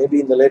that, maybe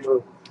in the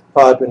later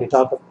part when you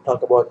talk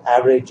about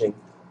averaging,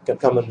 you can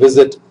come and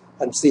visit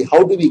and see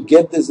how do we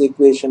get this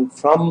equation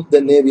from the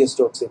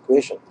Navier-Stokes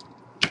equation.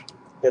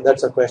 Okay,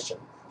 that's a question.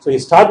 So you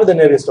start with the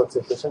Navier-Stokes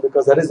equation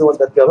because that is the one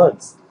that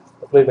governs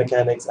the fluid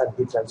mechanics and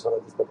heat transfer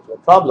of this particular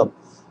problem.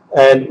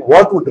 And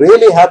what would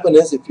really happen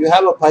is if you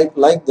have a pipe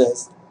like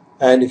this,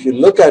 and if you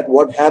look at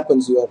what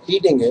happens, you are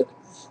heating it,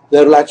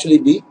 there will actually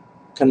be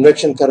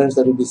convection currents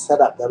that will be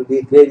set up. There will be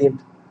a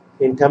gradient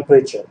in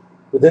temperature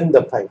within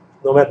the pipe,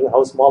 no matter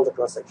how small the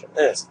cross-section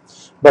is.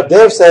 But they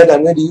have said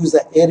I'm going to use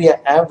the area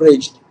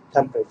averaged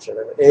temperature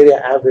and area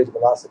average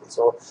velocity.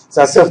 So it's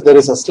as if there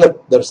is a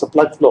slip, there is a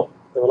plug flow.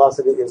 The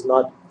velocity is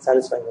not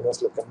satisfying the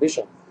no-slip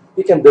condition.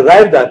 You can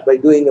derive that by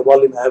doing a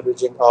volume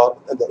averaging or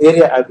the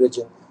area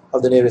averaging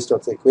of the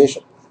Navier-Stokes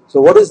equation.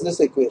 So what is this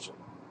equation?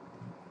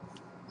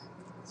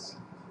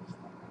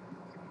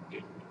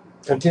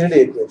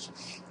 Continuity equation.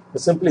 It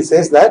simply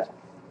says that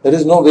there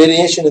is no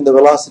variation in the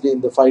velocity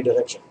in the phi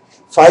direction.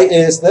 Phi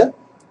is the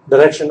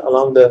direction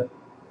along the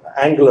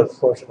angular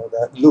portion of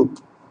the loop,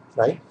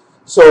 right?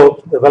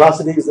 So the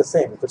velocity is the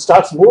same. If it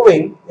starts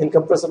moving,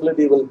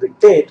 incompressibility will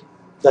dictate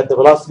that the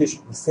velocity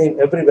should be the same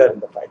everywhere in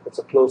the pipe. It's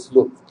a closed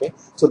loop. Okay,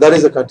 so that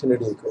is a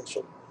continuity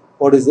equation.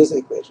 What is this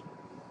equation?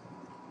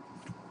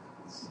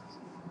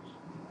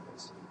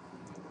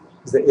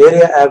 It's the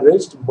area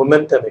averaged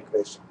momentum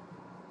equation.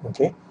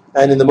 Okay,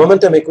 and in the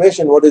momentum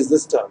equation, what is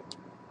this term?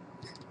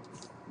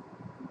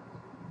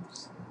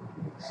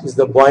 Is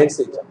the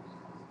buoyancy term.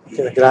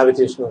 Okay, the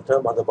gravitational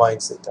term or the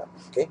buoyancy term.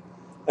 Okay,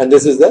 and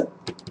this is the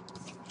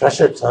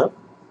pressure term.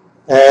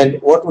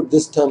 And what would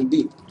this term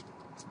be?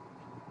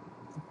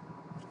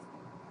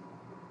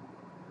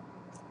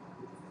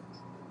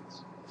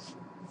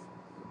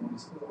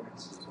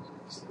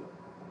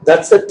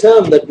 That's a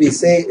term that we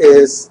say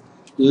is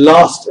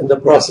lost in the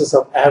process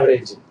of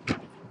averaging.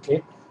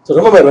 Okay? So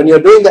remember, when you're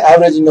doing the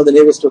averaging of the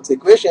Navier-Stokes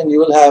equation, you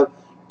will have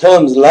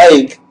terms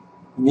like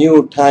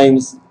mu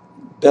times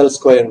del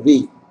square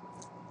V,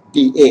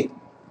 dA,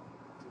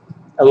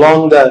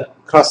 along the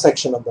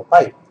cross-section of the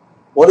pipe.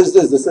 What is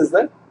this? This is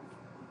the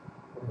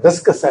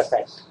viscous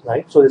effect,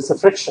 right? So it's a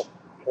friction.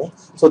 Okay?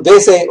 So they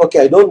say, okay,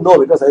 I don't know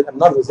because I'm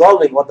not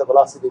resolving what the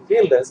velocity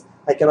field is.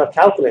 I cannot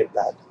calculate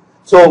that.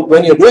 So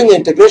when you're doing the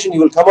integration,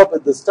 you will come up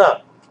with this term,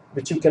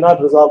 which you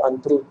cannot resolve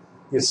until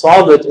you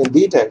solve it in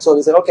detail. So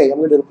we say, okay, I'm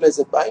going to replace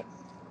it by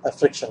a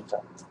friction term.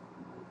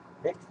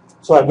 Okay?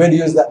 So I'm going to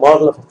use that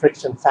model of a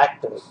friction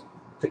factor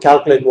to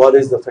calculate what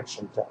is the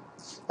friction term.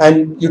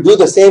 And you do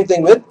the same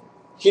thing with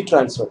heat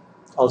transfer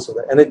also.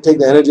 And take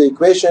the energy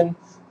equation,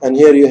 and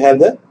here you have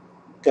the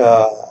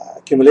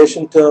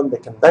accumulation term, the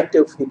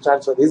convective heat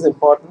transfer is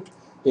important.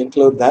 You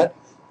include that.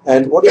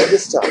 And what is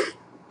this term?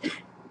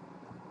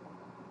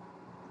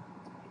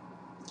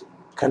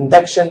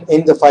 Conduction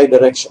in the phi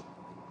direction.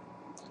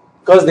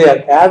 Because they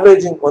are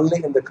averaging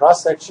only in the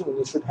cross section,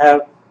 you should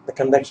have the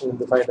conduction in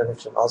the phi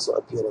direction also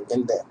appearing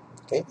in there.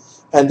 Okay,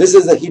 and this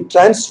is the heat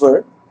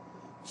transfer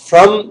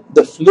from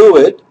the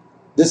fluid.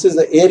 This is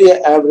the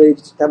area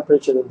average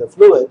temperature in the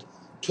fluid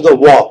to the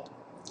wall.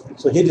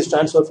 So heat is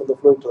transferred from the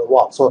fluid to the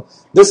wall. So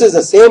this is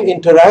the same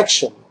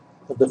interaction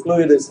that the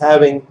fluid is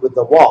having with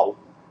the wall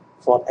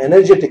for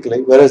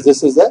energetically, whereas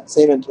this is the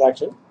same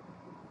interaction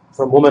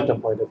from momentum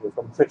point of view,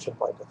 from friction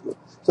point of view.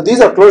 So these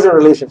are closure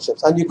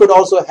relationships, and you could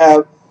also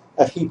have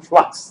a heat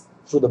flux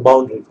through the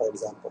boundary, for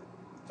example.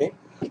 Okay,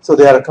 so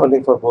they are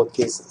accounting for both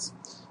cases,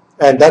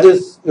 and that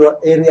is your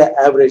area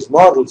average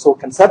model. So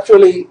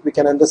conceptually, we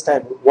can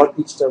understand what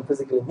each term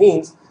physically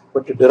means,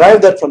 but to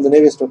derive that from the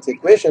Navier-Stokes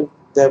equation,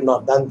 they have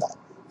not done that.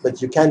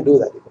 But you can do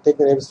that. You can take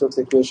the Navier-Stokes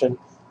equation,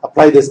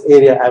 apply this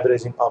area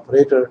averaging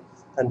operator,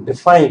 and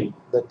define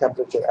the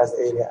temperature as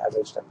the area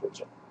average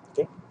temperature.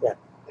 Okay, yeah.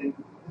 In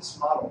this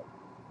model,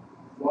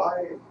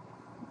 why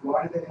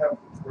do they have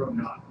rho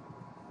naught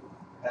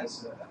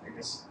as I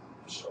guess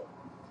initial?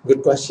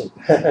 Good question.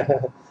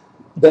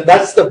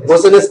 That's the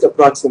Bosenisk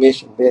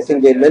approximation. I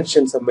think they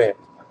mentioned somewhere.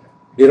 Okay.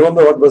 Do you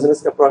remember what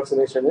Bosenisk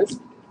approximation is?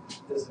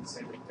 It doesn't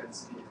say the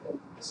density of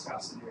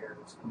viscosity or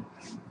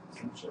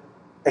temperature.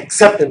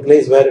 Except in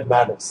place where it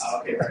matters.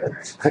 Okay,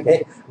 right.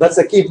 Okay, that's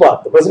the key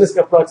part. The Bosenisk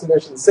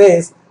approximation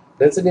says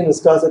density and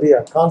viscosity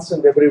are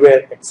constant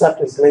everywhere except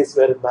in place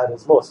where it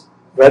matters most.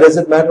 Where does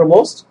it matter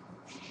most?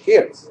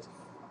 Here,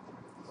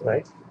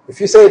 right?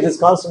 If you say it is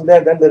constant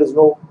there, then there is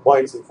no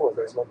buoyancy force,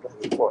 there is no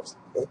driving force.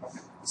 Okay?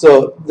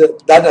 So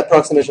that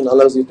approximation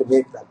allows you to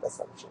make that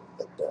assumption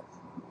that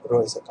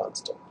rho is a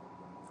constant.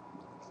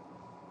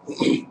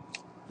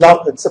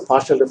 Now it's a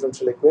partial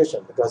differential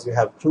equation because we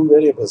have two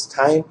variables,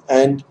 time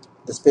and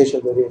the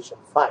spatial variation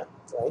phi,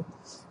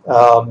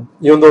 right?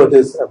 Even though it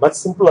is a much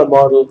simpler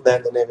model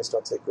than the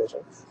Navier-Stokes equation.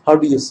 How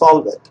do you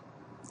solve it?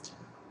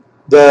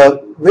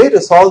 The way to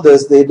solve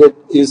this, they did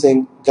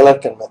using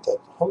Galerkin method.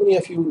 How many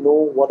of you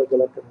know what a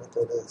Galerkin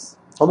method is?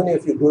 How many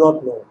of you do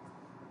not know?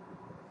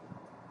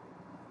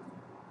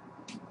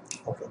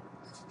 Okay,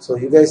 so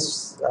you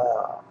guys,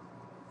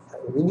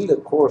 we need a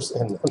course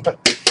in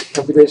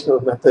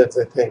computational methods,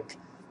 I think.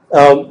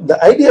 The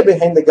idea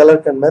behind the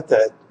Galerkin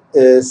method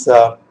is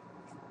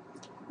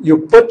you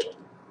put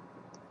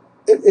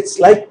it's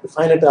like the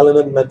finite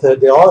element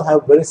method. They all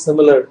have very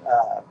similar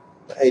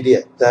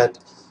idea that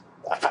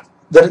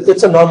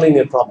it's a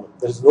nonlinear problem.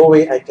 There is no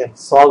way I can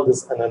solve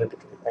this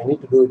analytically. I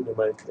need to do it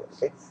numerically.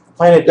 Okay,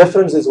 finite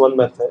difference is one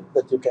method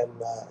that you can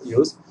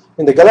use.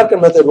 In the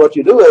Galerkin method, what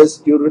you do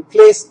is you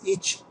replace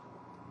each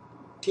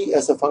t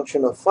as a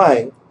function of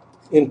phi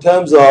in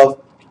terms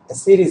of a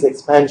series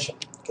expansion.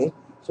 Okay,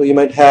 so you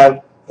might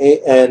have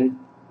an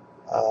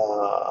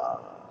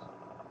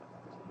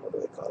what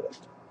do I call it?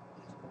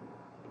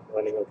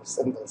 Running out of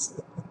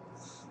symbols.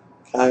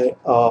 Chi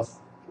of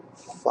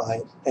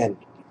phi n.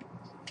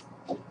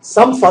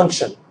 Some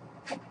function,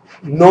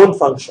 known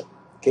function.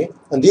 Okay,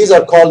 and these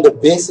are called the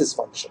basis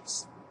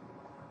functions.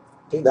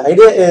 Okay, the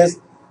idea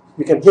is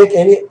you can take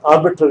any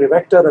arbitrary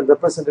vector and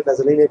represent it as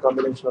a linear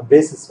combination of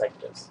basis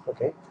vectors.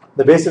 Okay,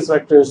 the basis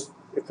vectors,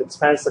 if it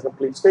spans the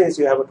complete space,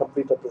 you have a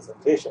complete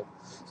representation.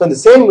 So in the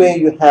same way,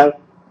 you have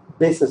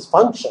basis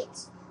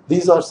functions.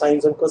 These are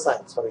sines and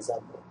cosines, for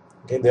example.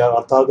 Okay, they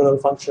are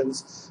orthogonal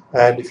functions,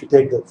 and if you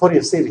take the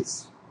Fourier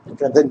series,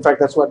 okay, then in fact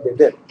that's what they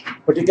did.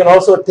 But you can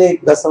also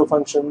take Bessel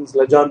functions,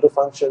 Legendre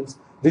functions.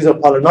 These are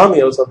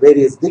polynomials of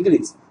various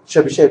degrees,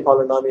 Chebyshev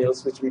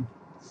polynomials, which we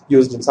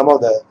used in some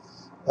of the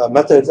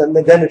methods, and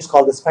then it's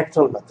called the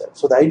spectral method.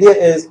 So the idea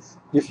is,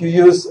 if you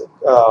use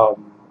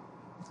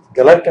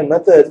Galerkin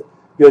method,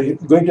 you're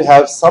going to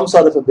have some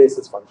sort of a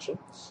basis function,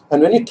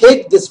 and when you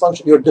take this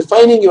function, you're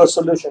defining your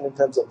solution in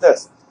terms of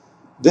this.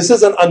 This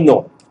is an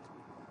unknown,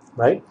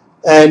 right?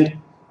 And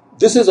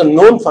this is a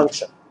known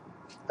function,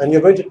 and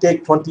you're going to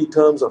take 20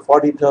 terms or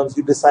 40 terms.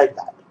 You decide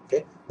that.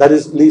 Okay, that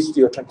leads to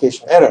your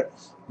truncation error.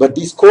 But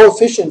these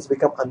coefficients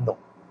become unknown.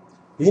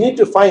 You need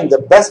to find the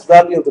best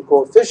value of the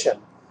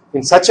coefficient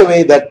in such a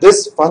way that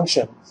this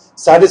function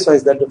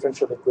satisfies that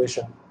differential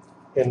equation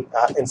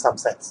in some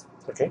sense.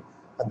 Okay,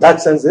 and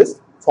that sense is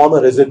form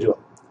a residual.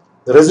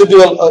 The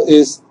residual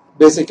is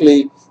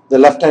basically the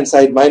left-hand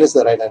side minus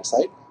the right-hand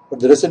side, but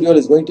the residual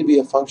is going to be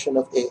a function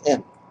of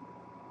an.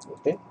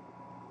 Okay,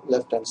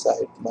 left-hand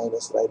side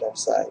minus right-hand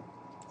side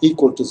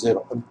equal to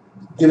 0. I'm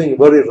giving a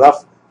very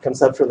rough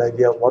conceptual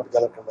idea of what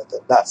Galerkin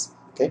method does.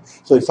 Okay,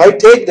 so if I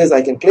take this,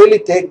 I can clearly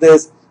take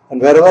this,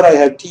 and wherever I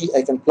have t,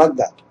 I can plug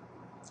that.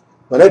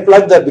 When I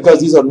plug that, because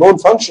these are known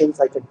functions,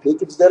 I can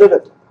take its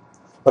derivative.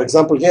 For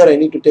example, here I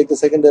need to take the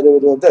second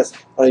derivative of this,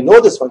 but I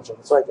know this function,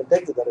 so I can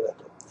take the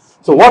derivative.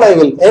 So what I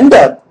will end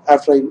up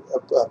after I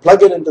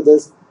plug it into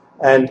this,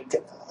 and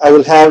I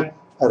will have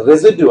a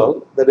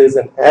residual, that is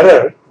an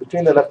error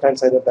between the left-hand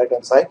side and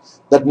right-hand side,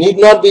 that need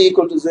not be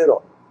equal to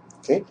 0.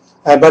 Okay,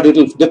 but it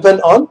will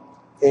depend on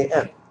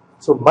an.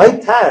 So my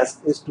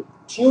task is to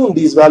tune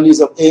these values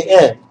of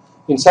an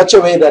in such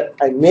a way that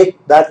I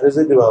make that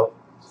residual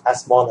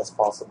as small as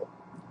possible.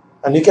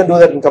 And you can do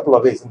that in a couple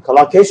of ways. In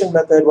collocation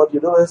method, what you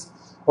do is,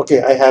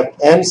 okay, I have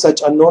n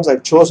such unknowns.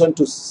 I've chosen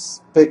to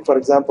pick, for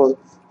example,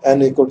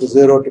 n equal to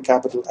 0 to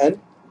capital N.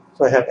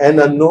 So I have n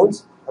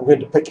unknowns. I'm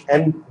going to pick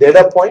n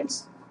data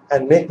points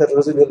and make that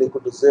residual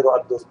equal to 0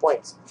 at those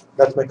points.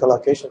 That's my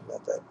collocation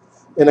method.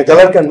 In a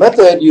Galerkin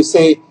method, you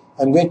say,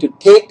 I'm going to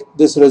take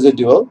this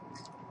residual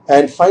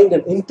and find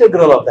an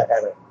integral of the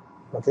error.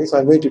 Okay, so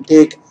I'm going to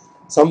take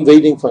some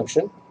weighting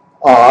function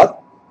R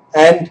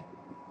and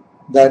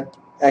that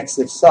x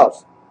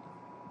itself,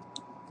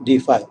 d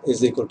phi,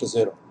 is equal to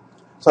 0.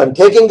 So I'm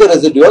taking the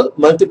residual,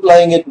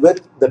 multiplying it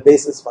with the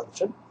basis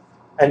function,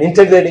 and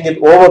integrating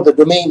it over the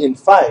domain in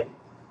phi,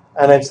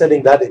 and I'm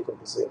setting that equal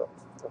to 0.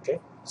 Okay,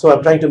 so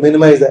I'm trying to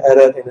minimize the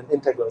error in an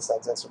integral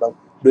sense instead of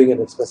doing it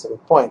at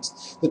specific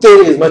points. The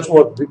theory is much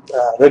more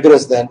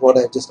rigorous than what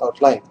I just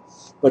outlined,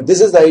 but this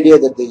is the idea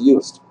that they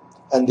used,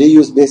 and they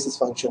use basis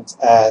functions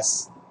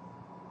as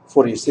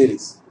Fourier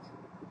series.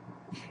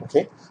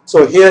 Okay,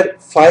 so here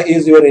phi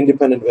is your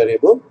independent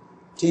variable,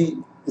 t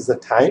is the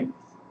time,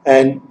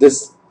 and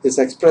this is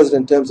expressed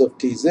in terms of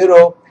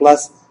t0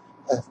 plus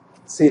a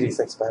series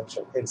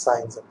expansion in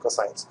sines and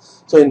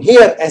cosines. So in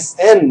here,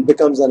 Sn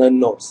becomes an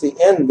unknown,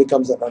 Cn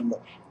becomes an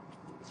unknown.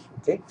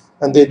 Okay,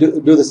 and they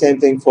do the same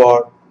thing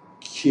for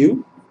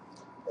Q,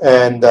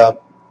 and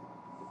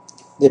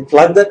they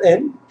plug that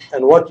in,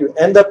 and what you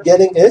end up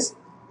getting is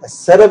a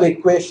set of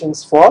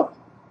equations for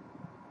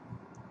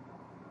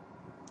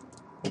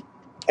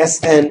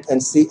Sn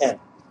and Cn.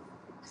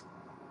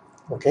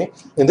 Okay,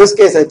 in this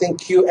case, I think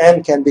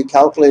Qn can be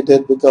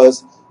calculated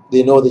because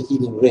they know the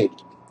heating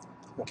rate.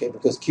 Okay,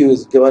 because Q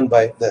is given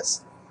by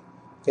this.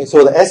 Okay,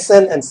 so the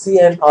Sn and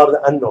Cn are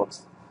the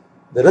unknowns.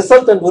 The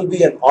resultant will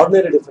be an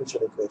ordinary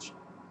differential equation,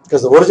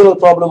 because the original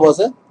problem was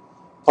a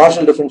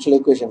partial differential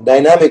equation,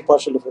 dynamic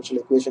partial differential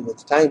equation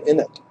with time in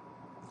it.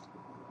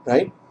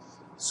 Right?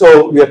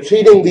 So we are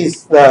treating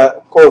these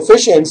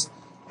coefficients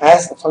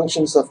as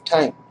functions of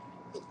time.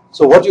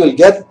 So what you will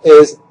get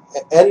is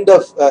in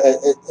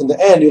the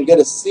end you'll get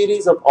a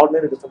series of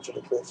ordinary differential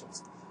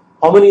equations.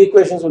 How many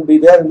equations will be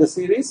there in the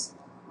series?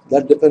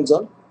 That depends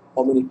on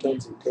how many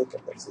terms you take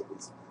in that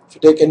series. If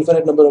you take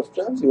infinite number of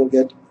terms, you will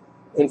get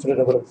infinite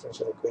number of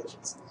differential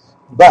equations.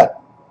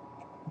 But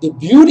the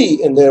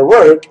beauty in their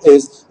work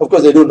is, of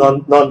course, they do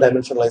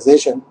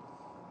non-dimensionalization.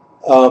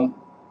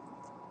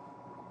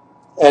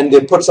 and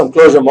they put some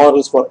closure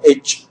models for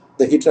H,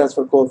 the heat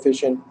transfer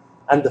coefficient,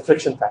 and the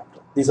friction factor.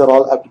 These are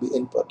all have to be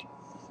input.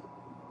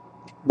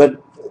 But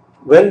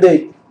when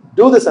they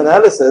do this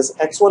analysis,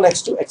 x1,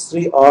 x2,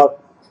 x3 are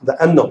the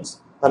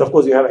unknowns. And of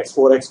course, you have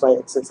x4,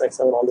 x5, x6, x7,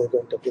 all the way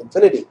going to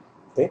infinity.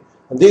 Okay?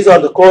 And these are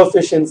the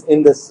coefficients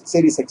in the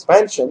series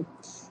expansion.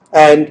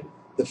 And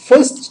the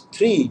first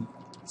three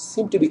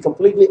seem to be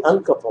completely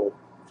uncoupled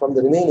from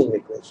the remaining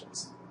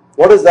equations.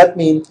 What does that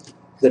mean?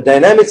 The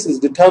dynamics is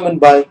determined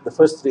by the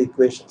first three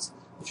equations.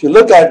 If you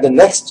look at the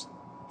next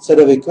set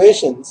of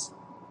equations,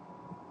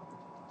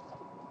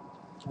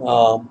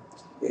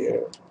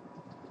 here,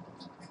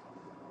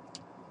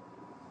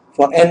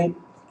 for n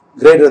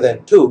greater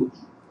than 2,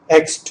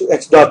 x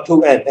dot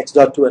 2n, x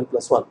dot 2n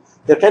plus 1,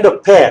 they're kind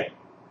of paired.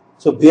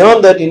 So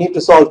beyond that, you need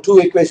to solve two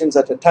equations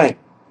at a time.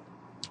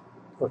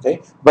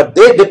 Okay, but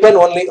they depend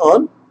only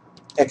on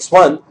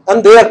x1,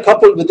 and they are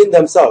coupled within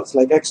themselves.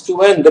 Like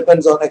x2n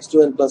depends on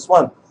x2n plus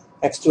 1,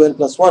 x2n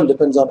plus 1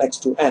 depends on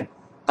x2n,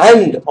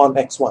 and on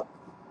x1.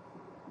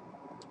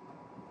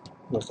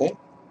 Okay,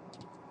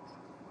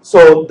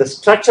 so the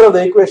structure of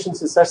the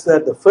equations is such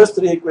that the first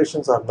three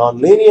equations are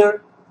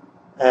nonlinear,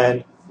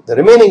 and the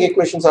remaining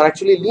equations are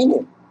actually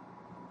linear.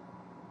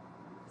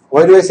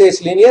 Why do I say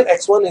it's linear?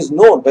 x1 is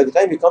known. By the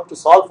time you come to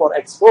solve for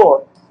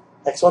x4,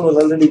 x1 will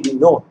already be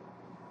known.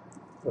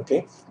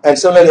 Okay, and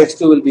similarly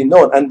x2 will be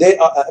known, and they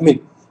are,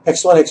 x1,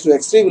 x2,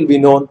 x3 will be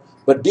known,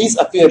 but these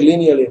appear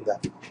linearly in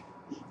that.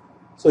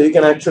 So you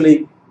can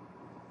actually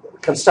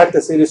construct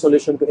a series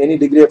solution to any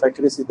degree of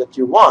accuracy that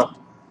you want.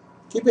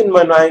 Keep in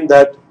mind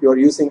that you're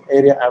using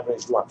area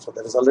averaged one, so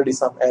there is already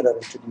some error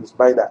introduced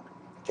by that.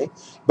 Okay,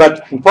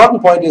 but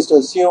important point is to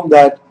assume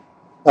that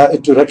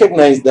to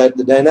recognize that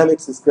the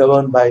dynamics is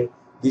governed by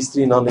these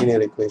three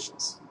nonlinear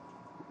equations,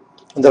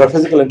 and there are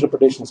physical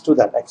interpretations to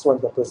that.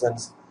 x1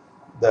 represents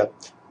the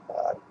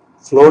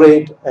flow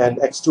rate, and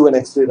x2 and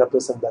x3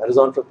 represent the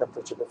horizontal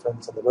temperature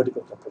difference and the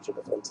vertical temperature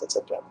difference,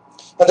 etc.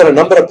 And there are a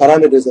number of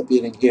parameters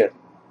appearing here: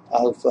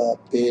 alpha,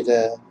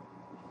 beta,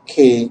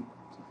 k,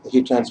 the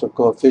heat transfer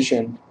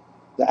coefficient,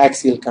 the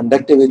axial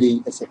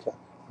conductivity, etc.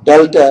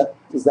 Delta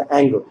is the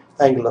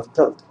angle of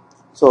tilt.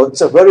 So it's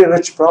a very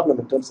rich problem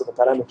in terms of the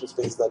parameter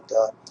space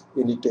that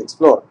you need to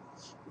explore.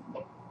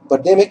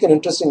 But they make an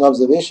interesting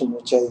observation,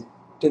 which I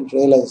didn't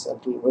realize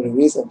until very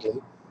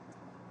recently.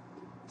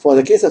 For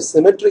the case of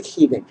symmetric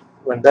heating,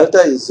 when delta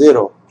is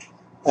 0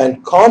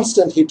 and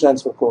constant heat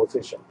transfer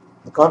coefficient,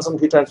 the constant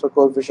heat transfer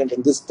coefficient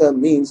in this term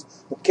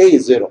means the k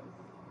is 0.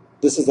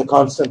 This is the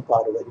constant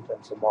part of the heat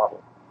transfer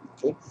model.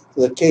 Okay,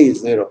 so the k is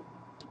 0.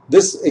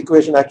 This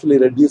equation actually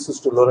reduces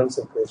to Lorentz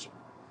equation.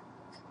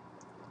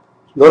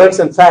 Lorentz,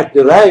 in fact,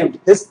 derived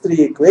his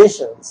three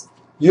equations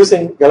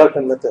using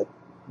Galerkin method,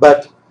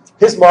 but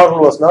his model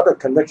was not a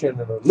convection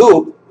in a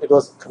loop; it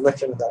was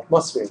convection in the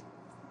atmosphere.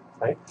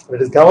 Right? But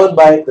it is governed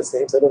by the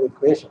same set of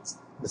equations.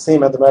 The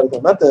same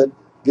mathematical method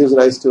gives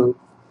rise to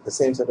the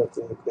same set of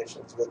three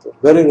equations with a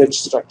very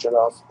rich structure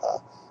of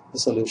the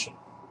solution.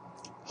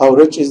 How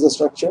rich is the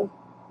structure?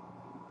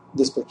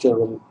 This picture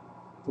will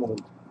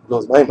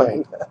blows my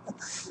mind.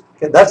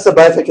 Okay, that's the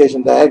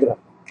bifurcation diagram.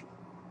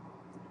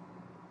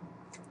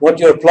 What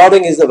you're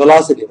plotting is the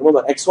velocity.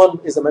 Remember,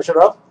 x1 is a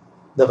measure of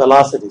the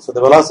velocity. So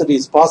the velocity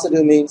is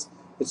positive, means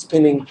it's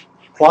spinning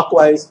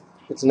clockwise.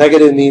 It's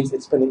negative, means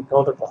it's spinning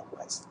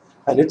counterclockwise.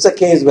 And it's a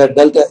case where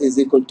delta is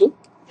equal to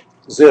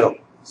 0.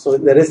 So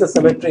there is a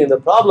symmetry in the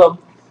problem,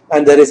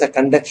 and there is a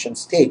conduction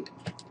state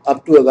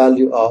up to a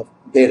value of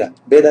beta.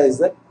 Beta is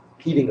the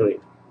heating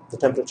rate, the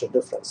temperature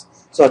difference.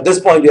 So at this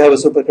point, you have a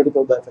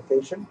supercritical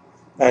bifurcation,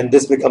 and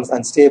this becomes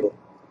unstable.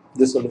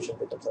 This solution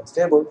becomes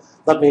unstable.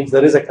 That means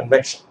there is a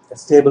convection, a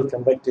stable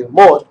convective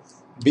mode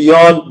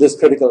beyond this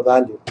critical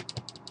value.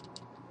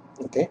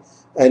 Okay,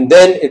 and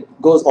then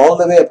it goes all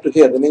the way up to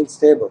here, remains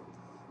stable,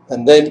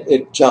 and then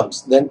it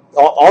jumps. Then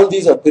all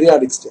these are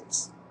periodic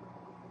states.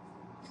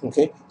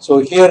 Okay, so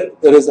here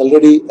there is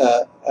already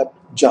a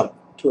jump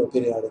to a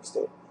periodic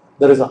state.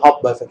 There is a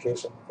hop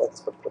bifurcation for this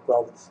particular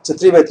problem. It's a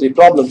 3x3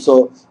 problem,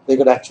 so they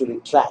could actually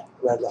track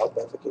where the hop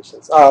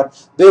bifurcations are.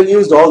 They've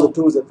used all the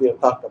tools that we have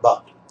talked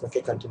about.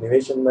 Okay,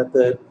 continuation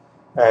method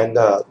and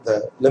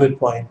the limit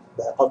point,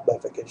 the hop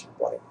bifurcation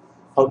point,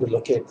 how to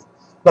locate them.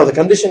 Now the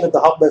condition at the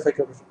hop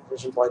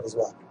bifurcation point is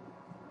what?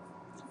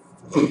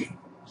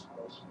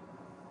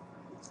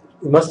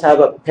 You must have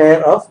a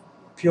pair of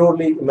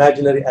purely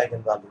imaginary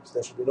eigenvalues.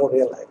 There should be no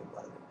real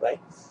eigenvalue, right?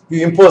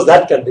 You impose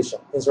that condition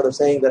instead of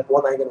saying that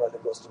one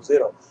eigenvalue goes to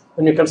 0.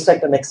 When you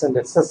construct an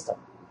extended system,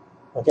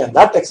 okay, and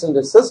that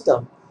extended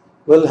system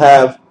will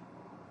have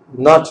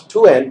not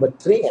 2n but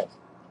 3n.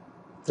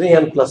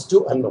 3n plus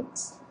 2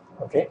 unknowns,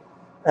 okay,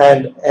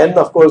 and n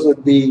of course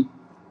would be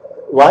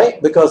why?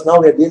 Because now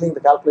we are dealing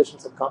the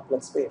calculations in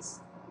complex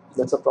space.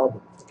 That's a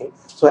problem. Okay,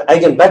 so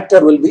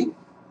eigenvector will be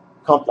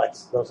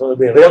complex. So there will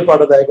be a real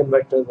part of the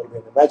eigenvector, there will be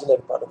an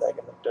imaginary part of the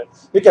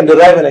eigenvector. We can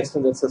derive an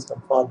extended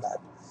system for that,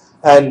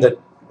 and the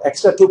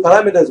extra two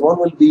parameters. One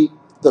will be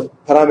the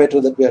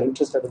parameter that we are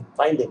interested in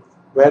finding,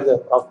 where the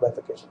off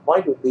bifurcation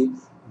point would be.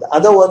 The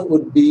other one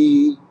would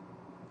be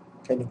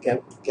Can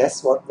you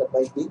guess what that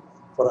might be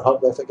for a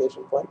Hopf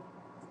bifurcation point?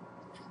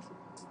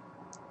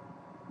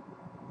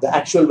 The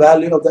actual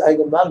value of the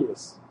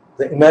eigenvalues,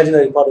 the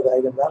imaginary part of the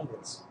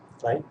eigenvalues,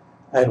 right?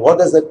 And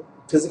what is the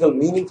physical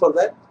meaning for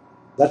that?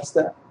 That's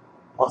the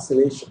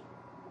oscillation.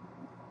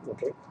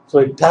 Okay, so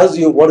it tells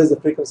you what is the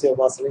frequency of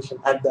oscillation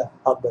at the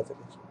Hopf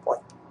bifurcation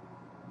point.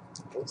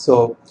 Okay,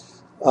 so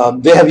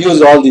they have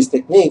used all these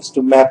techniques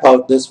to map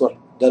out this one,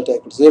 delta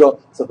equals 0.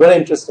 It's a very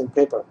interesting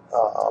paper.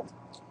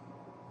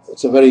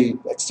 It's a very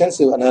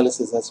extensive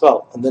analysis as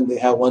well. And then they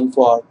have one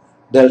for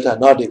delta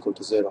not equal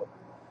to 0.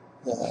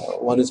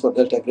 One is for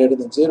delta greater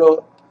than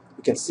 0.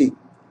 You can see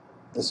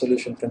the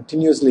solution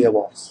continuously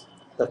evolves.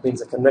 That means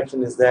the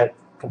convection is there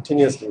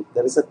continuously.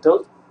 There is a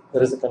tilt,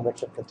 there is a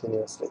convection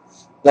continuously.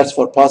 That's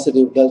for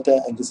positive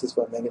delta, and this is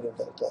for negative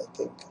delta, I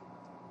think.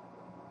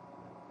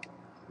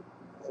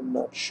 I'm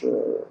not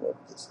sure what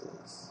this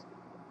is.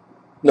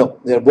 No,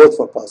 they're both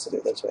for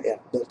positive. That's why, yeah,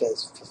 delta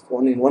is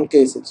in one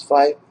case it's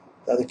 5,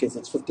 the other case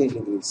it's 15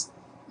 degrees,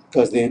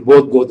 because they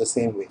both go the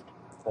same way.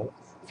 Right?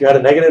 If you had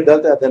a negative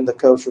delta, then the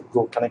curve should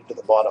go connect to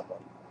the bottom one.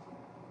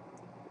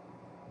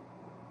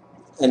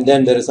 And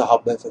then there is a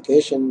Hopf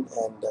bifurcation,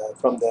 and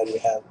from there you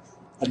have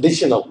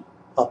additional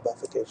Hopf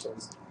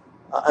bifurcations.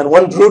 And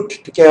one route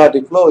to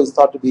chaotic flow is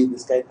thought to be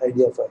this kind of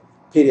idea of a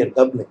period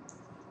doubling.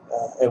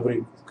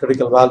 Every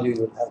critical value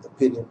you will have the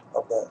period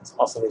of the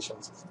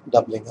oscillations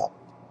doubling up.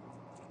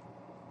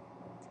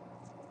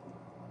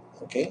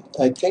 Okay,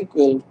 I think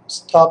we'll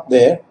stop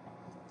there,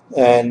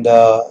 and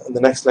in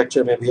the next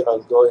lecture maybe I'll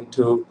go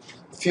into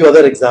a few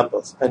other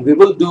examples, and we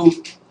will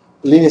do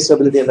linear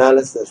stability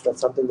analysis.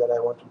 That's something that I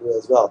want to do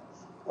as well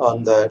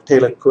on the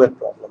Taylor-Couette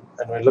problem,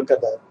 and we'll look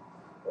at the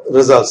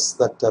results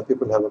that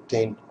people have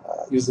obtained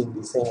using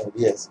these same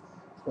ideas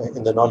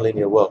in the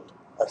nonlinear world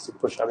as you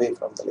push away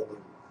from the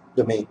linear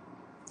domain.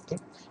 Okay.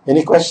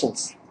 Any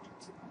questions?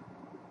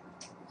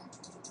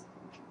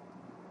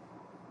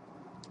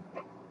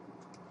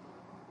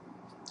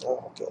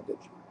 Oh, okay, I did.